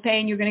emotional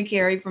pain you're going to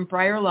carry from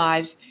prior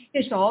lives.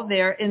 It's all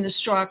there in the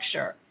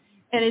structure.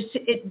 And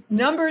it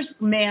numbers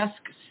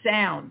mask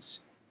sounds,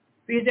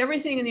 because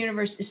everything in the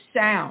universe is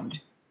sound.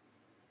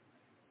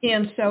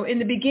 And so in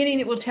the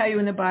beginning, it will tell you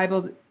in the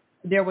Bible,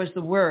 there was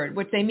the word.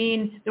 What they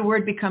mean, the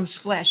word becomes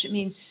flesh. It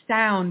means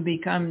sound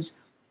becomes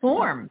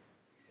form.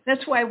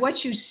 That's why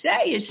what you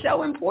say is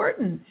so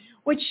important.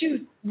 What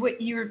you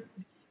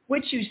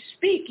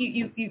speak,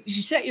 you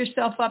set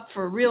yourself up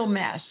for a real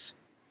mess.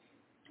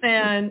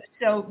 And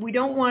so we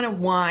don't want to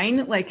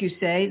whine, like you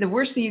say. The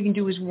worst thing you can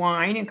do is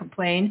whine and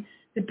complain.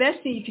 The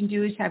best thing you can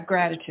do is have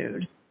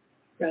gratitude.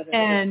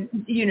 And,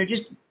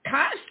 just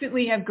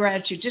constantly have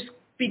gratitude. Just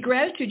be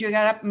gratitude you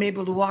got up and be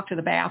able to walk to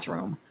the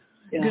bathroom.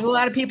 Because a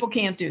lot of people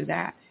can't do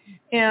that.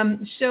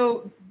 And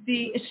so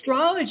the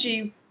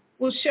astrology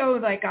will show,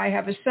 like, I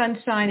have a sun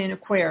sign in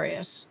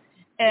Aquarius,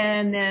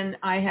 and then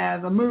I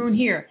have a moon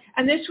here.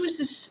 And this was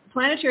the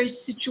planetary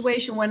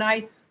situation when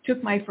I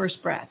took my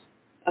first breath.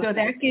 So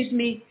that gives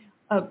me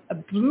a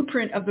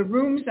blueprint of the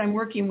rooms I'm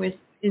working with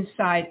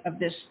inside of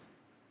this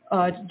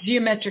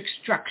geometric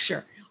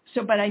structure.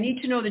 So, but I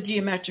need to know the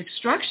geometric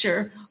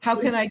structure. How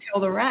can I tell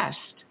the rest?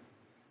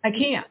 I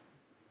can't.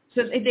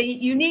 So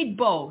you need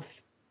both.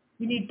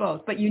 You need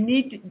both, but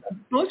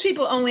most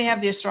people only have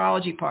the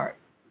astrology part.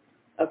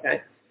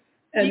 Okay.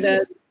 And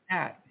then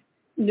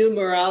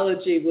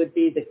numerology would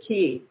be the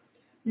key.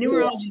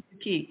 Numerology is the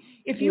key.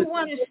 If you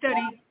want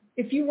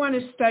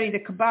to study the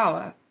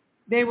Kabbalah,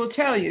 they will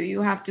tell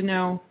you have to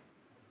know,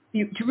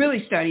 to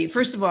really study it.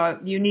 First of all,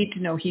 you need to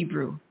know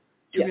Hebrew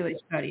to really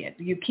study it.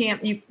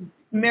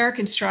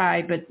 Americans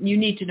try, but you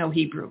need to know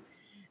Hebrew.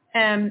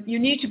 And you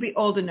need to be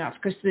old enough,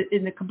 because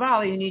in the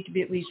Kabbalah, you need to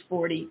be at least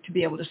 40 to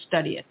be able to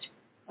study it.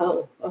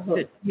 To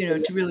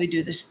really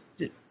do this,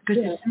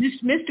 because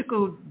it's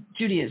mystical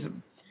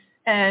Judaism.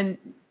 And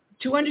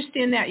to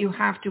understand that, you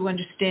have to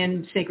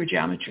understand sacred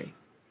geometry.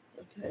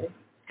 Okay.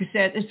 Because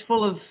that is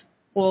full of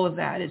all of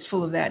that. It's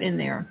full of that in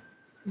there.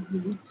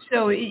 Mm-hmm.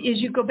 So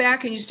as you go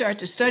back and you start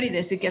to study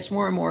this, it gets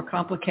more and more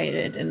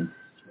complicated.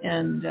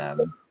 Let's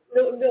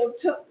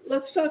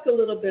talk a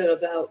little bit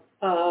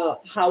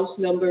about house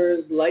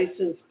numbers,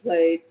 license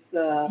plates,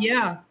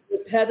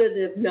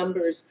 repetitive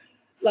numbers.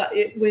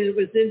 It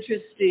was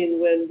interesting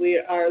when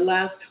our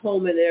last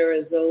home in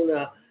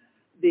Arizona,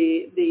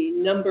 the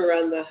number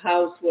on the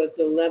house was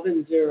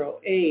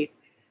 1108,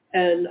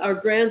 and our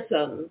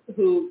grandson,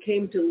 who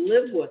came to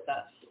live with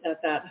us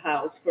at that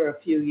house for a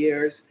few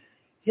years,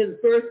 his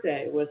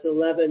birthday was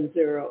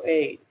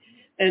 1108,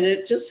 and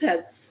it just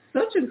had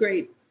such a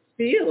great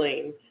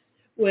feeling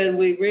when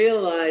we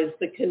realized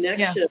the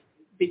connection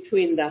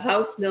between the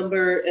house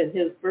number and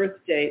his birth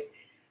date.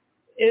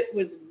 It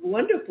was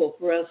wonderful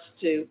for us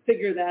to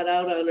figure that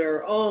out on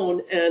our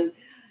own. And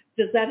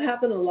does that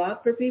happen a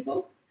lot for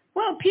people?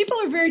 Well, people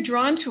are very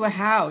drawn to a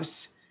house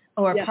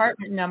or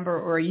apartment number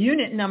or a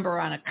unit number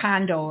on a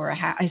condo or a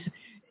house.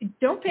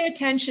 Don't pay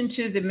attention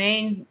to the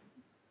main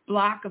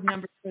block of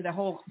numbers for the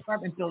whole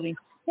apartment building.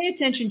 Pay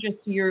attention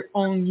just to your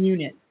own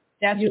unit.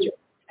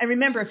 And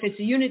remember, if it's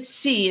a unit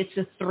C, it's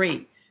a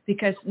 3,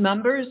 because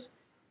numbers,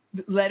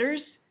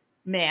 letters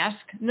mask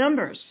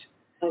numbers.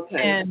 Okay.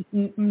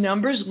 And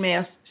numbers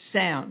mask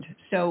sound.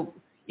 So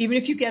even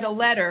if you get a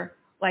letter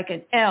like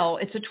an L,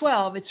 it's a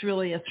 12, it's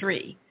really a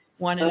 3.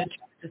 1 and a 2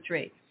 is a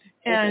 3.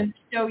 And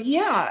so,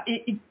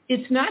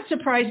 it's not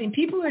surprising.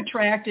 People are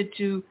attracted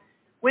to,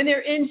 when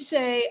they're in,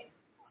 say,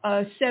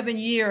 a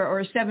 7-year or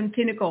a 7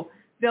 pinnacle,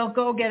 they'll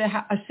go get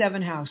a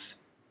 7 house.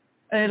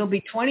 It'll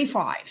be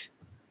 25,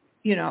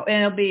 and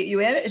it'll be,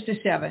 you add it, it's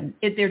a 7.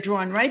 They're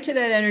drawn right to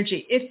that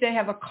energy. If they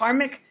have a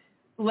karmic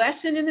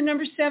lesson in the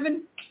number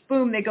 7,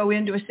 boom, they go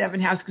into a 7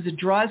 house because it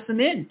draws them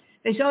in.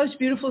 They say, oh, it's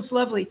beautiful, it's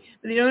lovely,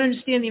 but they don't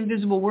understand the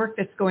invisible work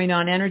that's going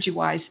on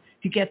energy-wise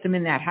to get them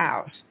in that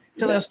house.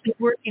 So they'll keep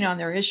working on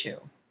their issue.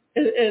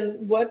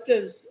 And what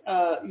does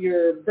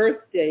your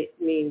birth date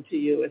mean to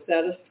you? Is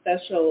that a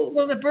special?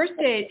 Well, the birth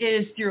date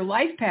is your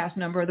life path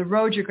number, the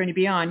road you're going to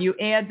be on. You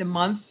add the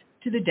month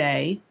to the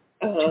day,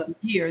 to the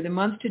year, the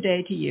month to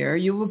day to year.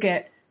 You will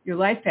get your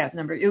life path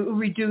number. It will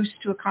reduce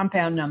to a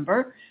compound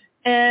number,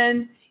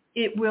 and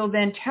it will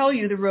then tell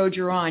you the road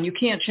you're on. You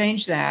can't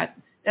change that.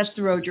 That's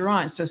the road you're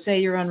on. So say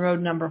you're on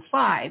road number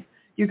 5,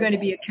 you're going to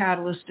be a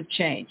catalyst of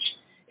change.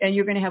 And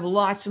you're going to have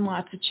lots and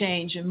lots of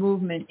change and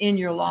movement in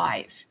your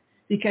life,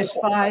 because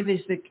 5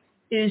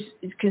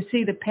 can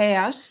see the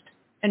past,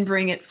 and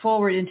bring it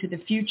forward into the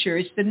future.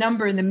 It's the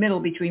number in the middle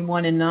between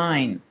 1 and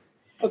 9.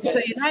 Okay. So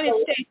United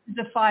States is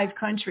a 5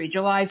 country.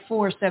 July 4,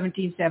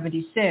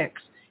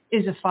 1776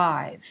 is a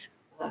 5.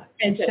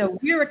 And so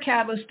we're a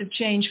catalyst of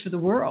change for the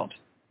world.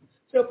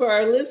 So for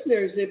our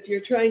listeners, if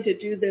you're trying to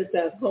do this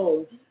at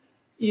home,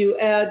 you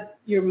add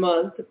your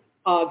month,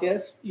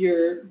 August,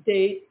 your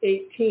date,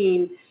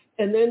 18,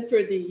 and then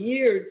for the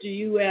year, do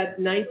you add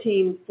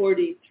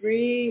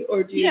 1943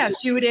 or do you? Yes,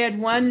 you would add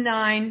 1,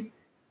 9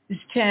 is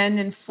 10,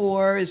 and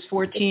 4 is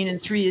 14,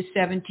 and 3 is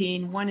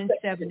 17, 1 and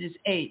 7 is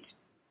 8.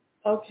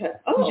 Okay.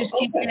 You just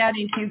keep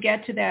adding till you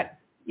get to that,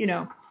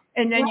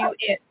 and then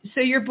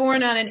so you're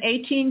born on an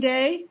 18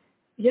 day?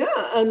 Yeah,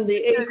 on the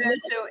 18th.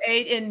 So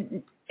 8,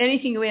 and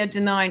anything you add to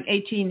 9,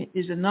 18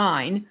 is a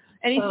 9.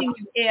 Anything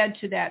you add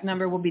to that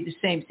number will be the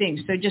same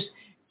thing. So just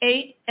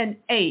 8 and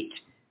 8,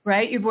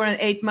 right? You're born on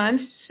 8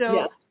 months,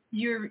 so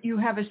you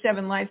have a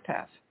 7 life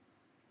path.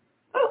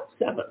 Oh,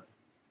 7.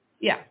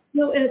 Yeah.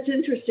 No, it's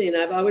interesting.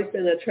 I've always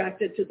been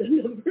attracted to the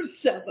number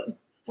 7.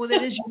 Well,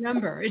 that is your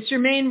number. It's your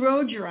main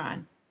road you're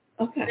on.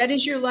 Okay. That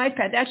is your life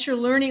path. That's your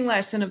learning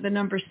lesson of the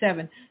number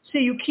 7. So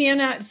you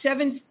cannot,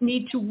 7s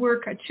need to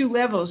work at 2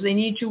 levels. They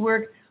need to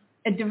work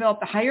and develop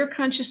a higher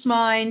conscious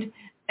mind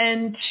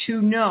and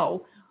to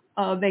know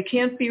they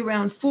can't be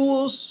around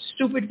fools,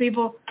 stupid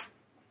people.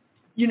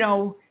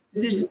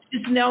 There's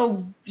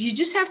no, you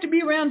just have to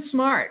be around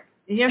smart.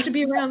 You have to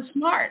be around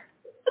smart.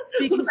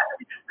 Because,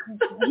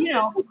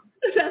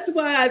 That's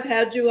why I've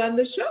had you on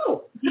the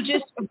show. You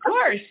just, of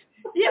course.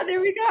 Yeah,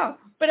 there we go.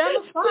 But I'm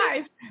a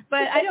 5,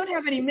 but I don't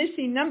have any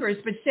missing numbers.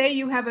 But say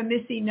you have a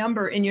missing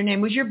number in your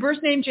name. Was your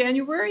birth name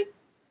January?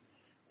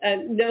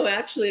 No,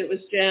 actually it was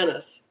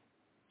Janice.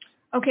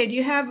 Okay, do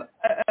you have,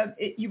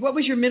 what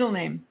was your middle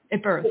name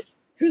at birth?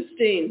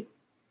 Christine.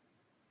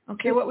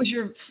 Okay, what was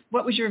your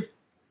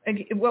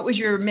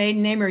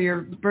maiden name or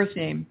your birth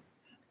name?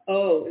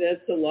 Oh,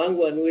 that's a long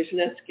one,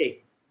 Wisniewski.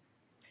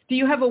 Do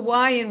you have a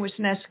Y in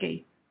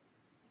Wisniewski?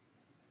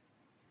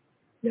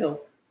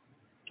 No.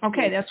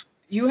 Okay,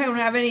 you don't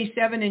have any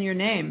 7 in your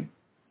name.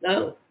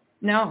 No.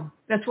 No,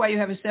 that's why you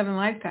have a 7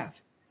 life path.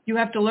 You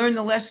have to learn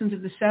the lessons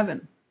of the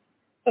 7.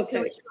 Okay.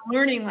 So it's a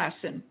learning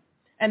lesson.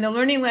 And the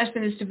learning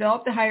lesson is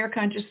develop the higher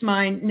conscious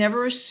mind,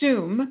 never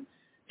assume,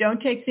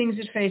 don't take things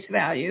at face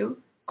value,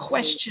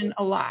 question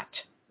a lot.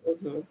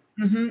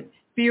 Mm-hmm. Mm-hmm.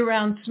 Be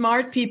around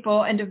smart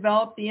people and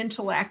develop the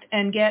intellect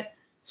and get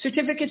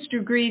certificates,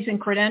 degrees, and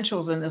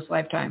credentials in this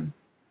lifetime.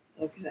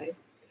 Okay.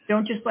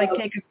 Don't just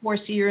take a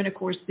course here and a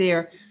course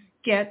there.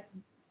 Get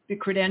the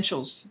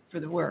credentials for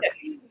the work.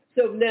 Okay.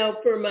 So now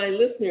for my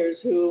listeners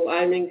who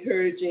I'm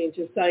encouraging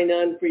to sign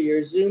on for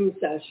your Zoom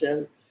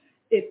session,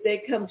 if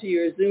they come to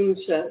your Zoom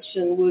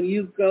session, will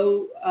you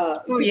go?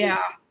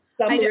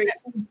 Summary?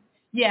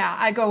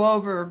 I go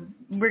over.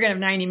 We're going to have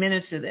 90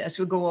 minutes of this.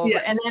 We'll go over.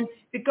 Yeah. And then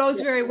if it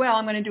goes very well,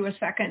 I'm going to do a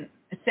second.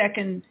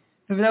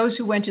 For those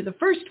who went to the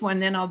first one,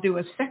 then I'll do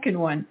a second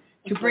one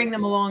to bring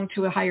them along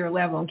to a higher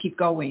level and keep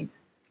going.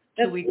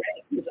 That's great,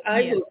 because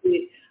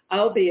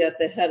I'll be at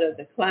the head of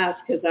the class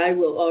because I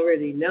will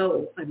already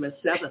know I'm a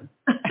 7.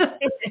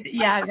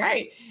 Yeah,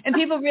 right. And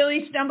people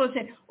really stumble and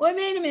say, well,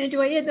 wait a minute,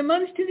 do I add the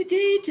months to the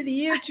day, to the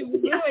year, to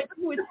what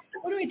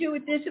do I do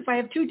with this if I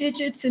have 2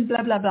 digits and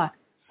blah, blah, blah.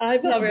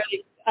 I've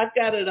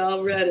got it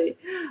all ready.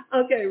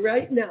 Okay,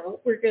 right now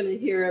we're going to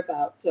hear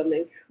about some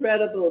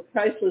incredible,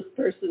 priceless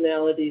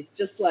personalities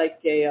just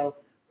like Gail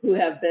who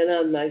have been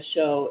on my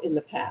show in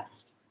the past.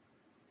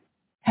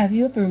 Have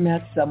you ever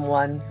met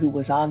someone who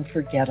was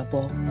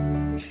unforgettable?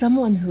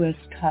 Someone who has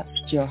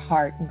touched your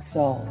heart and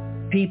soul?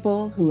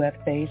 People who have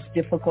faced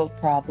difficult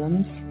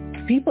problems?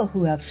 People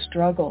who have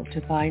struggled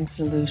to find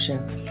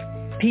solutions?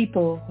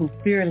 People who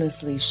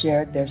fearlessly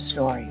shared their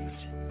stories?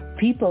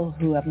 People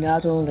who have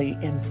not only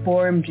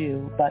informed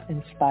you but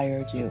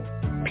inspired you?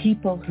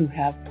 People who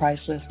have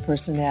priceless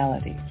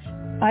personalities?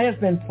 I have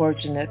been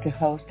fortunate to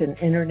host an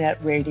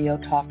internet radio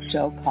talk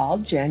show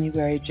called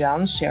January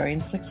Jones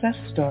Sharing Success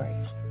Stories.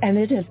 And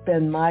it has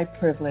been my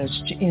privilege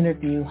to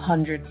interview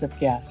hundreds of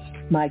guests.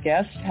 My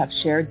guests have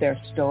shared their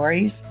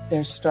stories,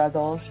 their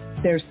struggles,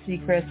 their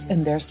secrets,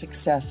 and their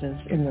successes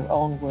in their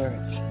own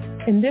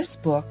words. In this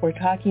book, we're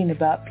talking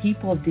about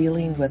people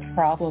dealing with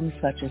problems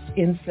such as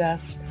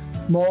incest,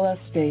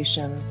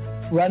 molestation,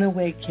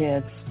 runaway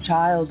kids,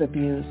 child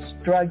abuse,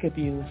 drug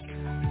abuse,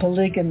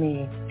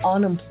 polygamy,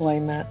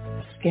 unemployment,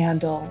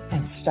 scandal,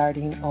 and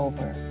starting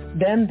over.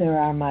 Then there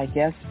are my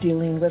guests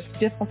dealing with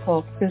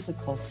difficult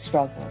physical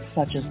struggles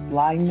such as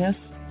blindness,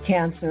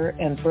 cancer,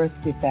 and birth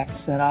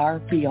defects that are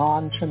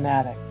beyond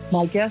traumatic.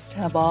 My guests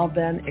have all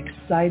been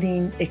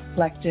exciting,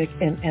 eclectic,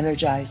 and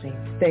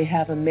energizing. They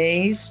have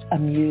amazed,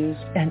 amused,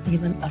 and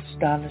even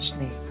astonished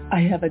me. I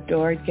have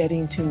adored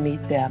getting to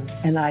meet them,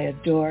 and I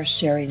adore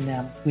sharing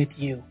them with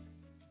you.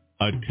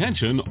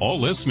 Attention all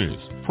listeners.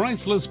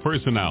 Priceless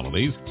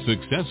Personalities,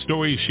 Success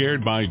Stories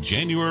Shared by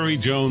January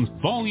Jones,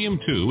 Volume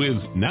 2 is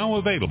now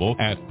available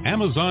at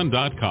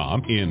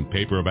Amazon.com in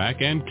paperback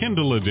and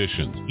Kindle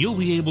editions. You'll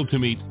be able to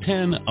meet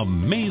 10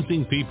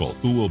 amazing people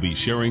who will be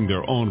sharing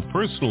their own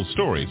personal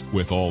stories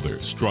with all their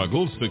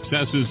struggles,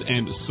 successes,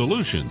 and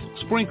solutions,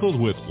 sprinkled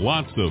with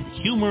lots of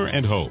humor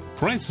and hope.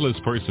 Priceless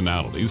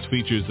Personalities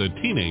features a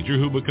teenager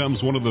who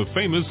becomes one of the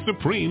famous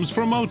Supremes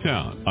from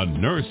Motown, a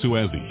nurse who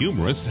as a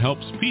humorist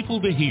helps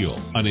people to heal,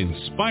 an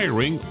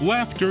inspiring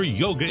laughter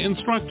yoga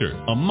instructor,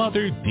 a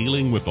mother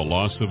dealing with the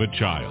loss of a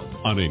child,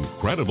 an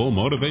incredible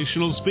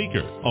motivational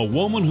speaker, a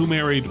woman who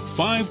married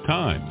 5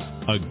 times,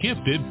 a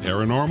gifted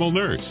paranormal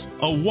nurse,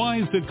 a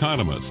wise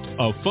economist,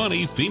 a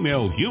funny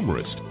female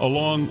humorist,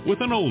 along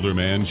with an older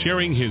man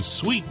sharing his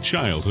sweet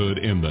childhood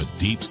in the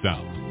Deep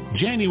South.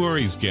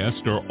 January's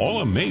guests are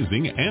all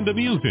amazing and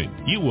amusing.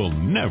 You will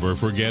never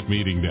forget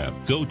meeting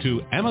them. Go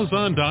to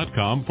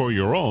Amazon.com for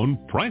your own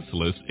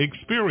priceless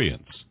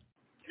experience.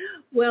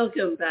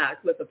 Welcome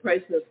back with a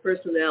Priceless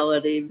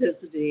Personality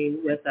visiting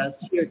with us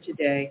here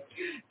today.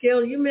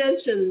 Gail, you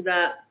mentioned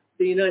that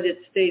the United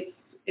States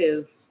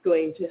is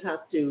going to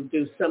have to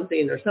do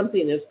something, or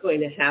something is going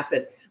to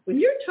happen. When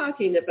you're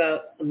talking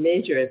about a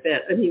major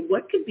event, I mean,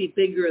 what could be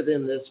bigger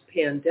than this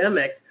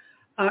pandemic?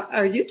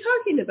 Are you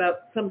talking about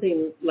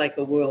something like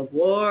a world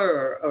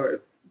war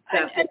or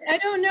that? I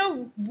don't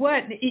know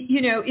what,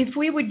 if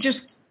we would just,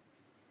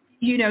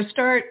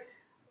 start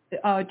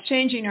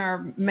changing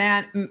our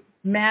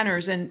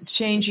manners and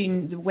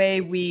changing the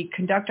way we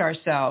conduct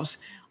ourselves,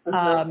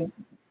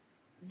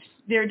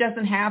 there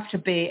doesn't have to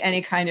be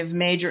any kind of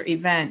major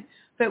event.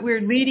 But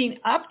we're leading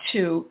up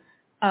to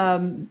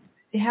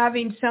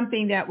having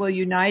something that will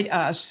unite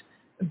us,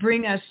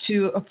 bring us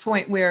to a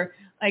point where,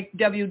 like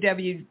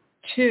WW2,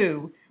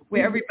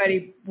 where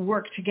everybody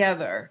worked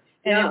together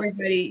and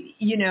everybody,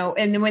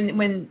 and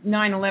when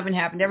 9/11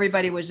 happened,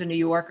 everybody was a New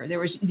Yorker. There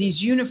was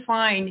these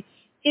unifying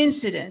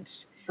incidents.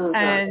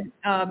 And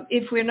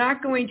if we're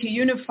not going to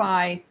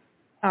unify,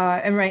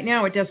 and right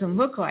now it doesn't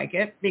look like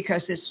it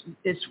because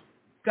it's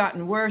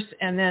gotten worse.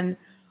 And then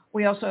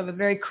we also have a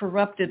very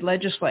corrupted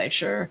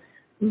legislature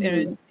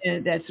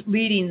that's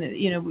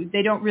leading,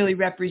 they don't really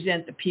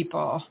represent the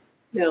people.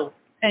 No.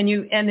 And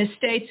the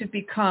states have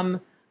become,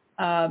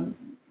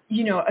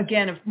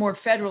 again, of more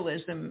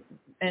federalism,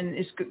 and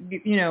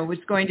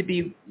it's going to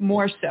be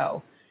more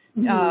so,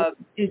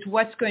 is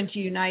what's going to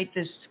unite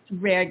this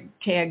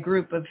ragtag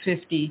group of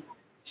 50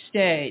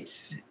 states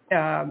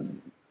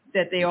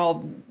that they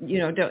all,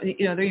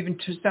 they're even,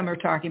 some are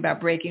talking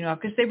about breaking off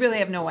because they really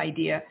have no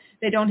idea.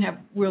 They don't have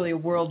really a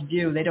world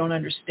view. They don't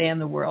understand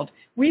the world.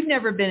 We've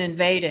never been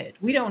invaded.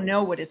 We don't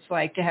know what it's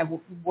like to have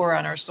war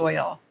on our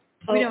soil.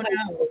 We don't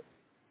know.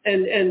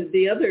 And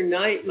the other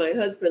night, my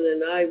husband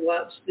and I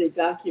watched the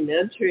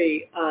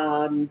documentary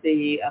on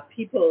the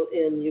people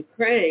in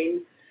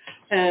Ukraine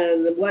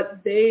and what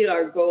they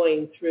are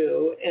going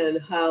through, and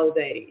how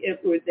they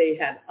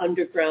had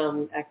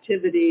underground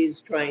activities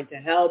trying to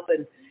help,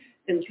 and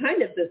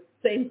kind of the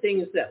same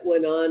things that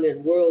went on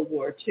in World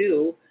War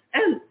II,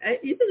 and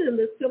even in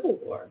the Civil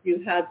War,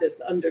 you had this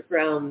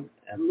underground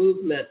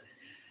movement.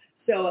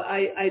 So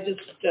I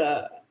just,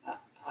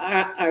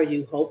 are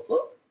you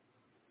hopeful?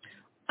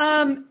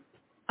 I'm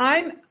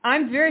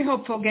very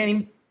hopeful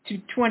getting to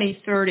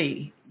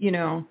 2030.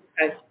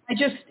 Okay.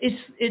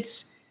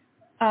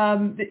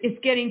 It's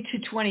getting to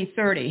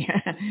 2030.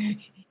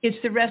 It's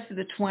the rest of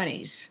the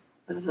 20s.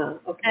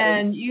 Okay.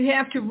 And you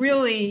have to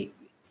really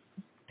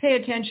pay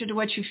attention to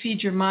what you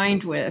feed your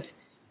mind with,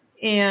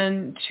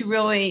 and to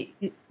really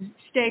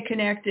stay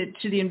connected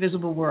to the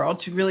invisible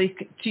world, to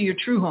your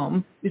true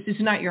home. This is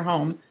not your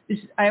home.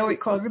 I always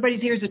call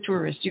everybody's here as a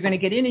tourist. You're going to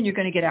get in and you're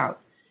going to get out.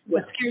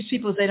 What scares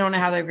people is they don't know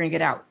how they're going to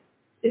get out.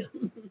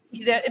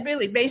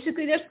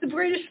 Basically, that's the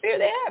greatest fear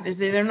they have, is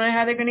they don't know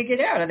how they're going to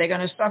get out. Are they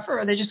going to suffer, or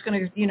are they just going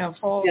to,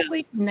 fall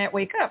asleep and not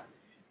wake up?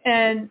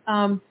 And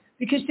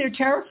because they're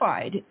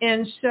terrified.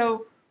 And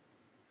so,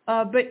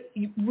 but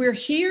we're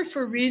here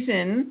for a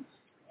reason.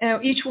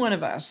 Each one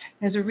of us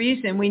has a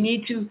reason. We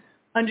need to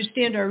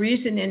understand our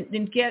reason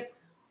and get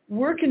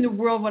work in the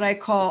world, what I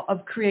call,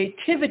 of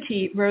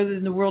creativity rather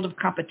than the world of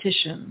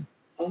competition.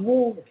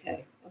 Oh,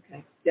 okay.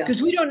 Yeah.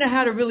 Because we don't know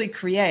how to really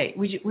create.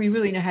 We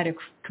really know how to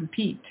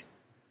compete.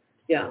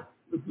 Yeah.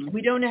 Mm-hmm.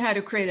 We don't know how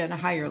to create on a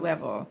higher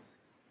level,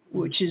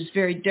 which is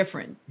very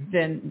different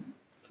than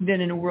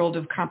in a world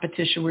of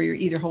competition where you're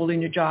either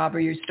holding a job or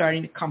you're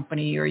starting a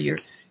company or you're,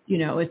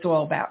 it's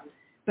all about.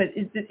 But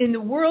in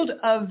the world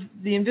of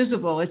the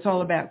invisible, it's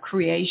all about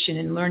creation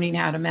and learning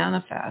how to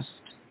manifest.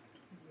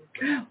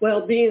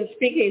 Well,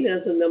 speaking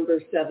as a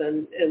number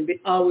 7 and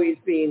always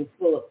being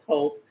full of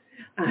hope,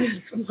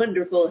 it's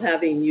wonderful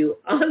having you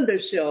on the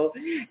show,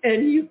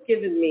 and you've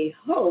given me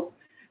hope,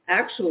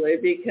 actually,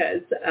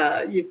 because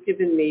you've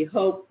given me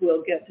hope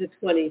we'll get to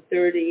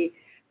 2030,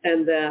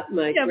 and that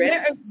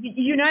the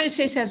United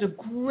States has a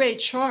great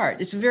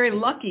chart. It's a very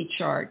lucky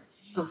chart.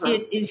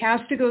 It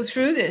has to go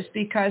through this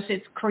because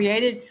it's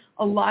created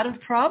a lot of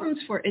problems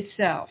for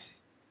itself.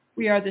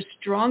 We are the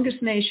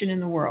strongest nation in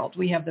the world.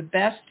 We have the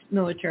best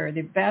military,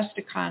 the best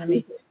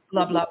economy,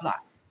 blah, blah, blah.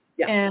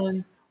 Yeah.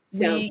 And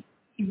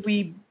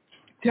we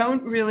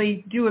don't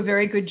really do a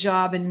very good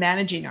job in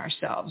managing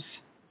ourselves.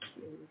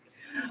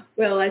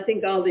 Well, I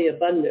think all the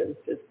abundance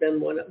has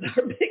been one of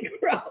our big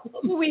problems.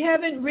 Well, we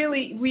haven't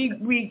really,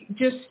 we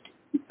just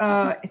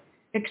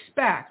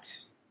expect,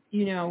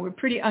 we're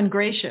pretty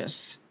ungracious.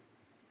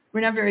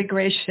 We're not very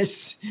gracious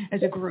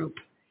as a group.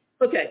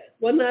 Okay,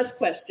 one last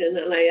question,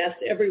 and I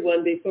asked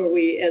everyone before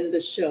we end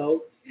the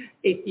show,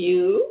 if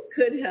you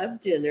could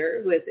have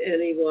dinner with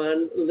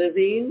anyone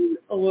living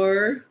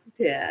or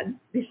dead,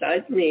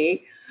 besides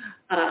me,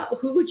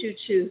 who would you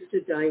choose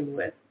to dine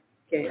with,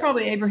 Gail?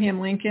 Probably Abraham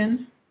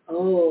Lincoln.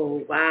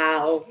 Oh,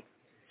 wow.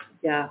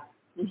 Yeah.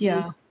 Mm-hmm.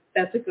 Yeah.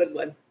 That's a good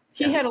one.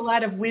 He had a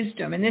lot of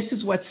wisdom, and this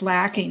is what's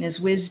lacking is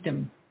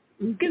wisdom.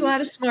 You get a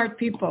lot of smart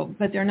people,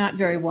 but they're not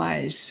very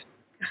wise.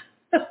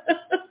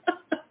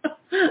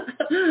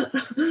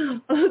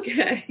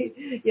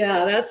 Okay.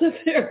 Yeah, that's a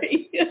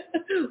very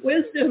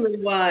wisdom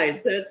and wise.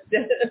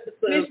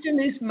 Wisdom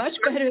is much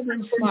better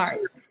than smart.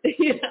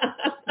 Yeah.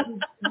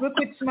 Look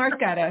what smart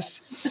got us.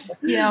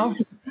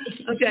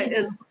 Okay,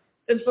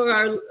 and for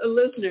our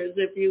listeners,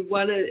 if you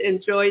want to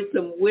enjoy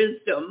some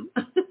wisdom,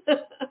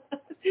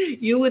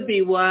 you would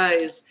be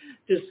wise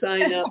to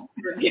sign up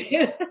for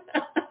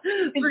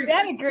Is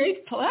that a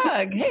great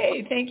plug?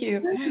 Hey, thank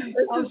you.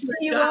 I'll see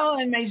you all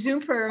on my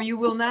Zoom program. You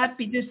will not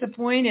be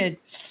disappointed.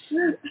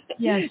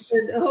 Yes.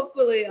 And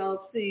hopefully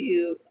I'll see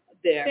you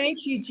there. Thank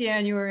you,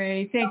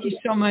 January. Thank you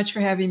so much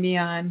for having me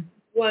on.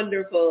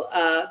 Wonderful.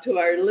 To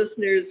our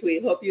listeners, we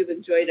hope you've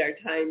enjoyed our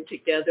time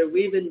together.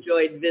 We've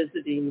enjoyed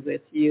visiting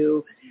with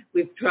you.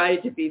 We've tried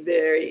to be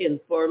very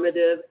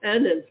informative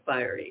and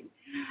inspiring.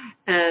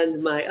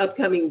 And my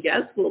upcoming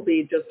guest will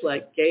be just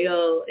like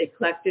Gail,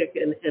 eclectic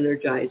and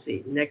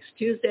energizing. Next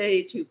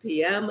Tuesday, 2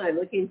 p.m., I'm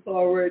looking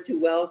forward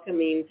to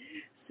welcoming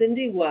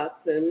Cindy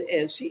Watson,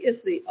 and she is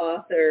the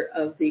author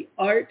of The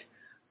Art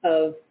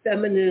of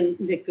Feminine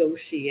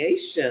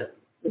Negotiation.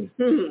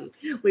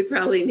 We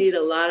probably need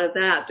a lot of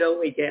that, don't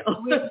we, Gail?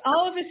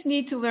 All of us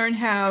need to learn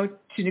how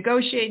to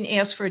negotiate and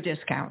ask for a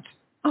discount.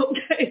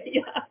 Okay,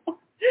 yeah.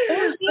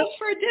 Ask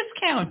for a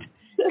discount.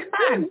 Come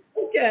on.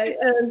 Okay,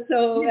 and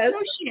so as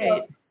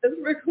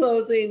we're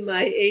closing,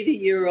 my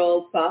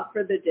 80-year-old thought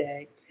for the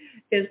day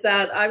is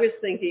that I was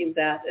thinking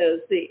that as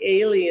the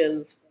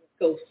aliens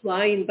go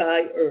flying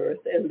by Earth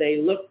and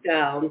they look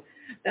down,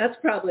 that's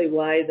probably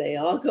why they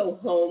all go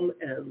home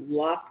and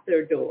lock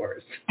their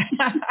doors.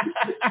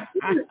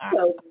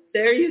 So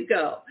there you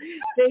go.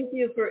 Thank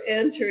you for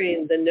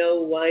entering the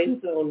No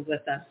Wine Zone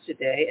with us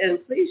today.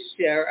 And please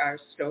share our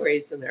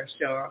stories and our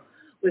show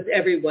with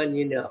everyone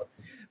you know.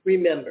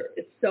 Remember,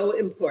 it's so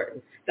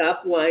important.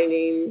 Stop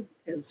whining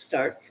and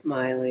start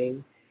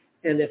smiling.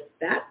 And if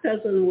that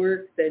doesn't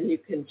work, then you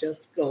can just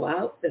go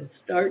out and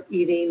start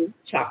eating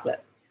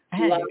chocolate.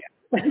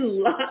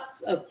 Lots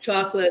of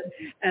chocolate,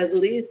 at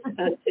least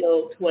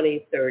until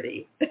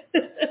 2030.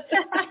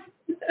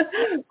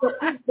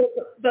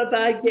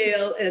 Bye-bye,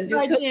 Gail. And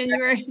bye,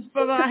 January.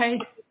 Bye-bye.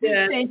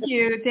 Yeah. Thank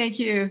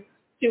you.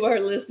 To our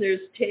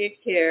listeners,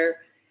 take care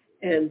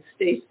and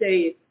stay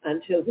safe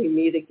until we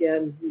meet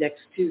again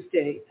next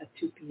Tuesday at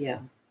 2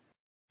 p.m.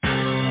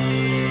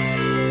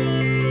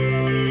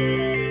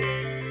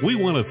 We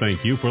want to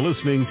thank you for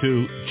listening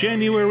to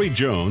January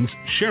Jones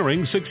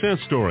Sharing Success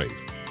Stories.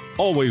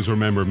 Always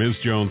remember Ms.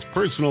 Jones'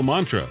 personal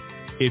mantra,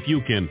 if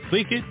you can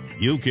think it,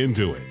 you can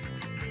do it.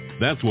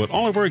 That's what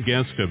all of our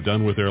guests have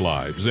done with their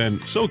lives,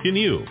 and so can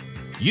you.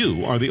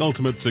 You are the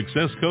ultimate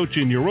success coach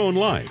in your own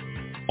life.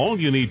 All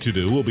you need to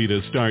do will be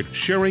to start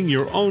sharing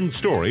your own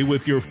story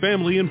with your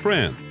family and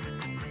friends.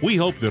 We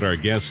hope that our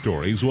guest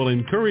stories will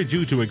encourage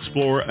you to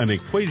explore an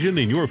equation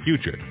in your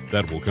future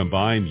that will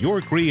combine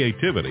your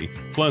creativity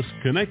plus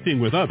connecting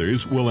with others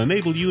will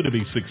enable you to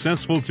be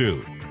successful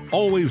too.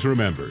 Always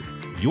remember,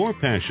 your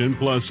passion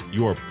plus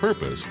your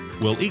purpose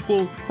will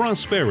equal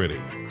prosperity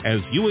as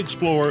you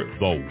explore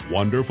the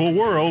wonderful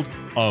world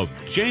of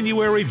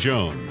January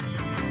Jones.